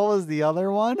Gyllenhaal was the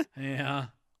other one? Yeah.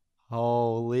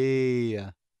 Holy.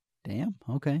 Damn.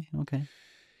 Okay.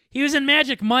 He was in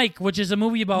Magic Mike, which is a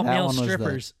movie about That male one was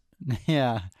strippers.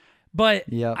 Yeah.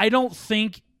 But Yep. I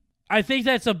think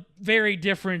that's a very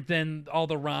different than all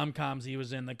the rom-coms he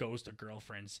was in, The Ghost of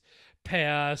Girlfriends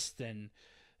Past and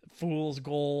Fool's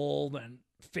Gold and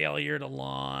Failure to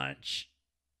Launch.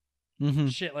 Mm-hmm.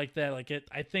 Shit like that.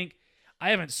 I think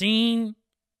I haven't seen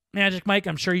Magic Mike.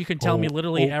 I'm sure you can tell me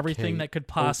literally everything that could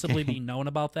possibly be known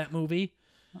about that movie.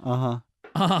 Someday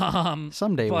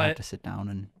we'll have but- to sit down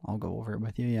and I'll go over it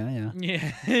with you. Yeah.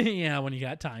 Yeah, when you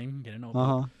got time, get a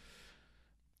notebook.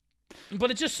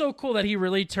 But it's just so cool that he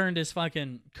really turned his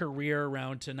fucking career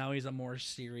around to now he's a more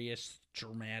serious,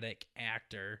 dramatic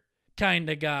actor kind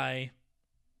of guy.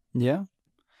 Yeah.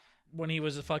 When he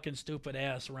was a fucking stupid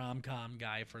ass rom-com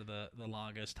guy for the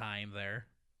longest time there.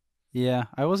 Yeah.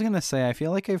 I was going to say, I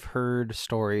feel like I've heard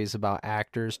stories about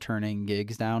actors turning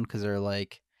gigs down because they're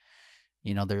like,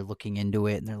 you know, they're looking into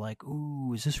it and they're like,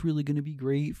 ooh, is this really going to be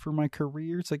great for my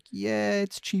career? It's like, yeah,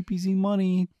 it's cheap, easy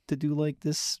money to do like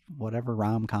this, whatever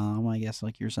rom-com, I guess,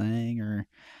 like you're saying, or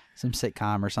some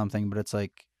sitcom or something. But it's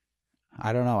like,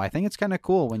 I don't know. I think it's kind of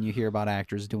cool when you hear about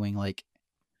actors doing like,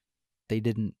 they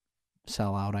didn't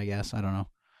sell out, I guess. I don't know.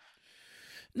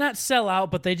 Not sell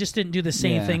out, but they just didn't do the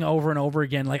same thing over and over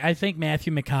again. Like, I think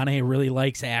Matthew McConaughey really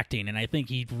likes acting, and I think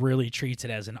he really treats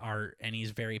it as an art, and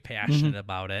he's very passionate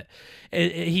about it.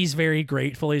 He's very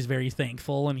grateful. He's very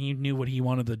thankful, and he knew what he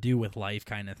wanted to do with life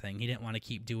kind of thing. He didn't want to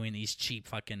keep doing these cheap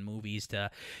fucking movies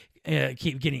to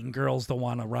keep getting girls to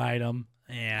want to ride him,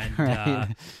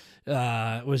 and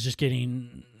was just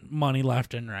getting money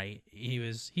left and right. He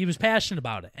was passionate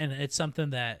about it, and it's something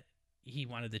that he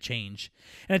wanted to change.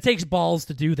 And it takes balls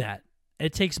to do that.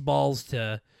 It takes balls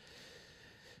to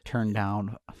turn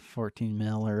down 14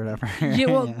 mil or whatever. Yeah,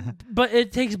 well, but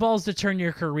it takes balls to turn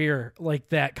your career like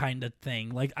that kind of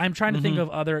thing. Like, I'm trying to think of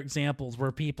other examples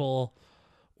where people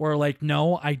were like,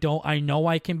 no, I know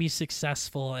I can be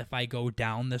successful if I go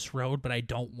down this road, but I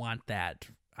don't want that.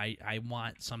 I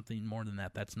want something more than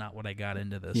that. That's not what I got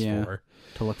into this for.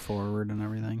 To look forward and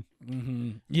everything.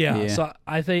 Yeah. So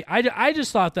I think I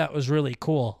just thought that was really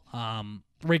cool.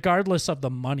 Regardless of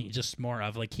the money, just more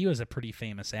of like, he was a pretty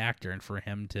famous actor, and for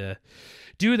him to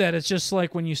do that, it's just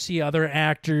like when you see other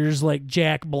actors like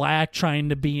Jack Black trying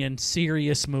to be in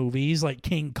serious movies like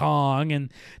King Kong,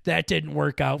 and that didn't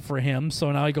work out for him,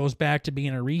 so now he goes back to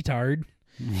being a retard.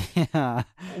 Yeah.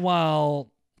 While,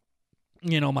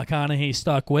 you know, McConaughey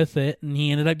stuck with it, and he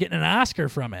ended up getting an Oscar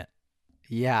from it.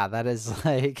 Yeah, that is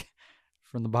like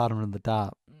from the bottom to the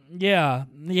top. Yeah,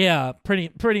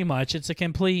 pretty much. It's a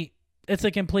complete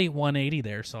 180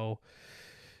 there. So,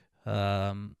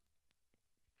 I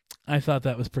thought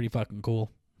that was pretty fucking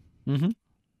cool.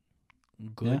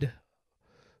 Good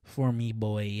for me,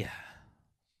 boy.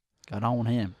 Got on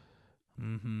him.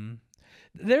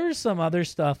 There's some other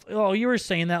stuff. Oh, you were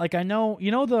saying that. Like, I know, you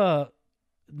know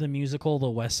the musical, The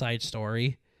West Side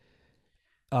Story.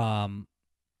 I'm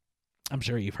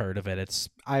sure you've heard of it.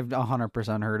 I've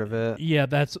 100% heard of it. Yeah,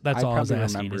 that's all I was probably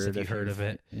asking remember is if it you heard of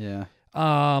it. Yeah.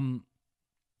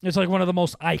 It's like one of the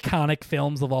most iconic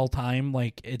films of all time.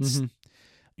 Like, it's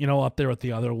you know, up there with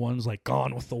the other ones like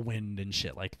Gone with the Wind and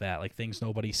shit like that. Like, things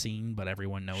nobody's seen but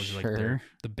everyone knows. Like, they're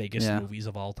the biggest movies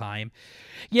of all time.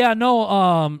 Yeah,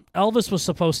 no, Elvis was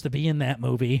supposed to be in that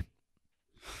movie.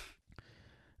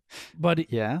 But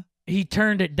he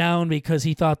turned it down because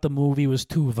he thought the movie was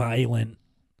too violent.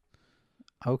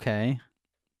 Okay.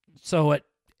 So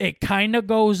it kind of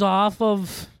goes off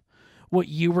of what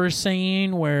you were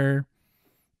saying, where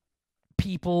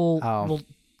people will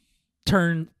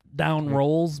turn down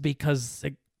roles because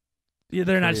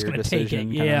they're not just going to take it.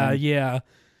 Yeah.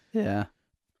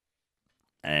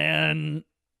 And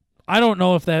I don't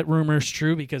know if that rumor's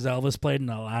true, because Elvis played in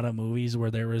a lot of movies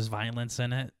where there was violence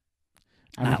in it.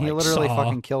 I mean, he literally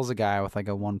fucking kills a guy with like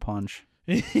a one punch.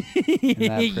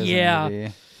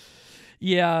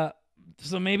 Yeah.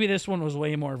 So maybe this one was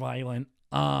way more violent.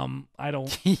 I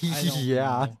don't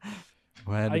Yeah. know.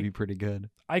 Well, it had to be pretty good.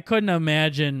 I couldn't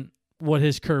imagine what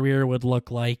his career would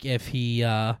look like if he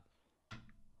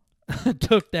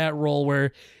took that role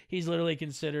where he's literally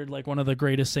considered like one of the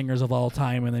greatest singers of all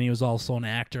time, and then he was also an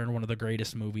actor in one of the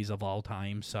greatest movies of all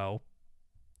time. So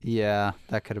yeah,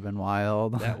 that could have been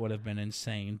wild. that would have been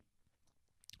insane.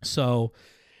 So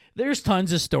there's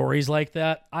tons of stories like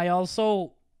that. I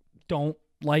also don't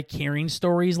like hearing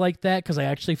stories like that because I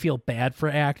actually feel bad for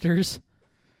actors.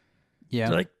 Yeah.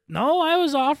 They're like, no, I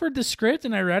was offered the script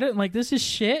and I read it and like, this is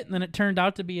shit. And then it turned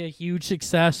out to be a huge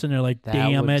success. And they're like,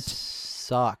 damn it.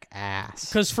 Suck ass.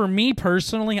 Because for me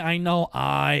personally, I know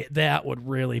that would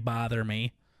really bother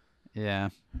me. Yeah.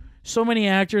 So many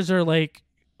actors are like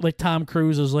Tom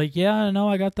Cruise was like, yeah, I know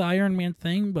I got the Iron Man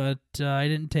thing, but I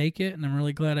didn't take it. And I'm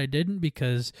really glad I didn't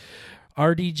because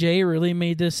RDJ really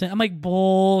made this. I'm like,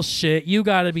 bullshit. You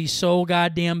got to be so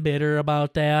goddamn bitter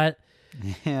about that.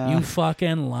 Yeah. You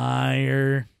fucking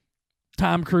liar.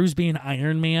 Tom Cruise being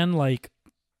Iron Man, like,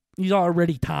 he's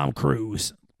already Tom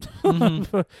Cruise.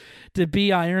 Mm-hmm. To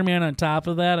be Iron Man on top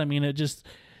of that, I mean,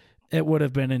 it would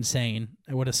have been insane.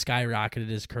 It would have skyrocketed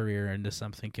his career into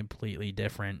something completely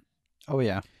different. Oh,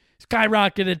 yeah.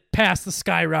 Skyrocketed past the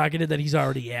skyrocketed that he's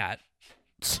already at.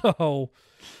 So,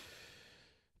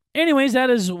 anyways, that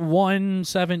is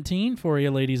 117 for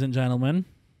you, ladies and gentlemen.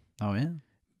 Oh, yeah.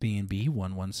 B&B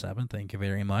 117, thank you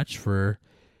very much for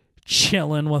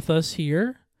chilling with us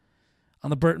here on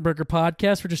the Burt and Burger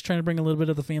podcast. We're just trying to bring a little bit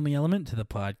of the family element to the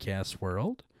podcast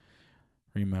world.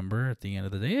 Remember, at the end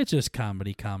of the day, it's just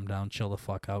comedy. Calm down, chill the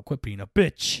fuck out, quit being a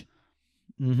bitch.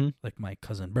 Mm-hmm. Like my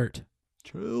cousin Bert.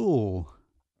 True.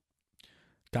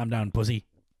 Calm down, pussy.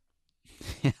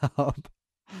 Yep.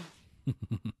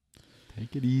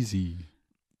 Take it easy.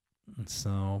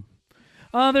 So,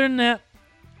 other than that,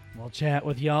 we'll chat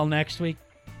with y'all next week.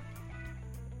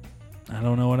 I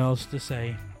don't know what else to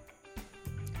say.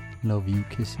 Love you,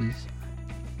 kisses.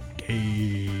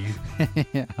 Okay.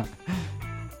 Yeah.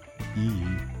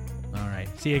 All right.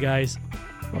 See you guys.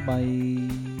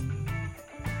 Bye-bye.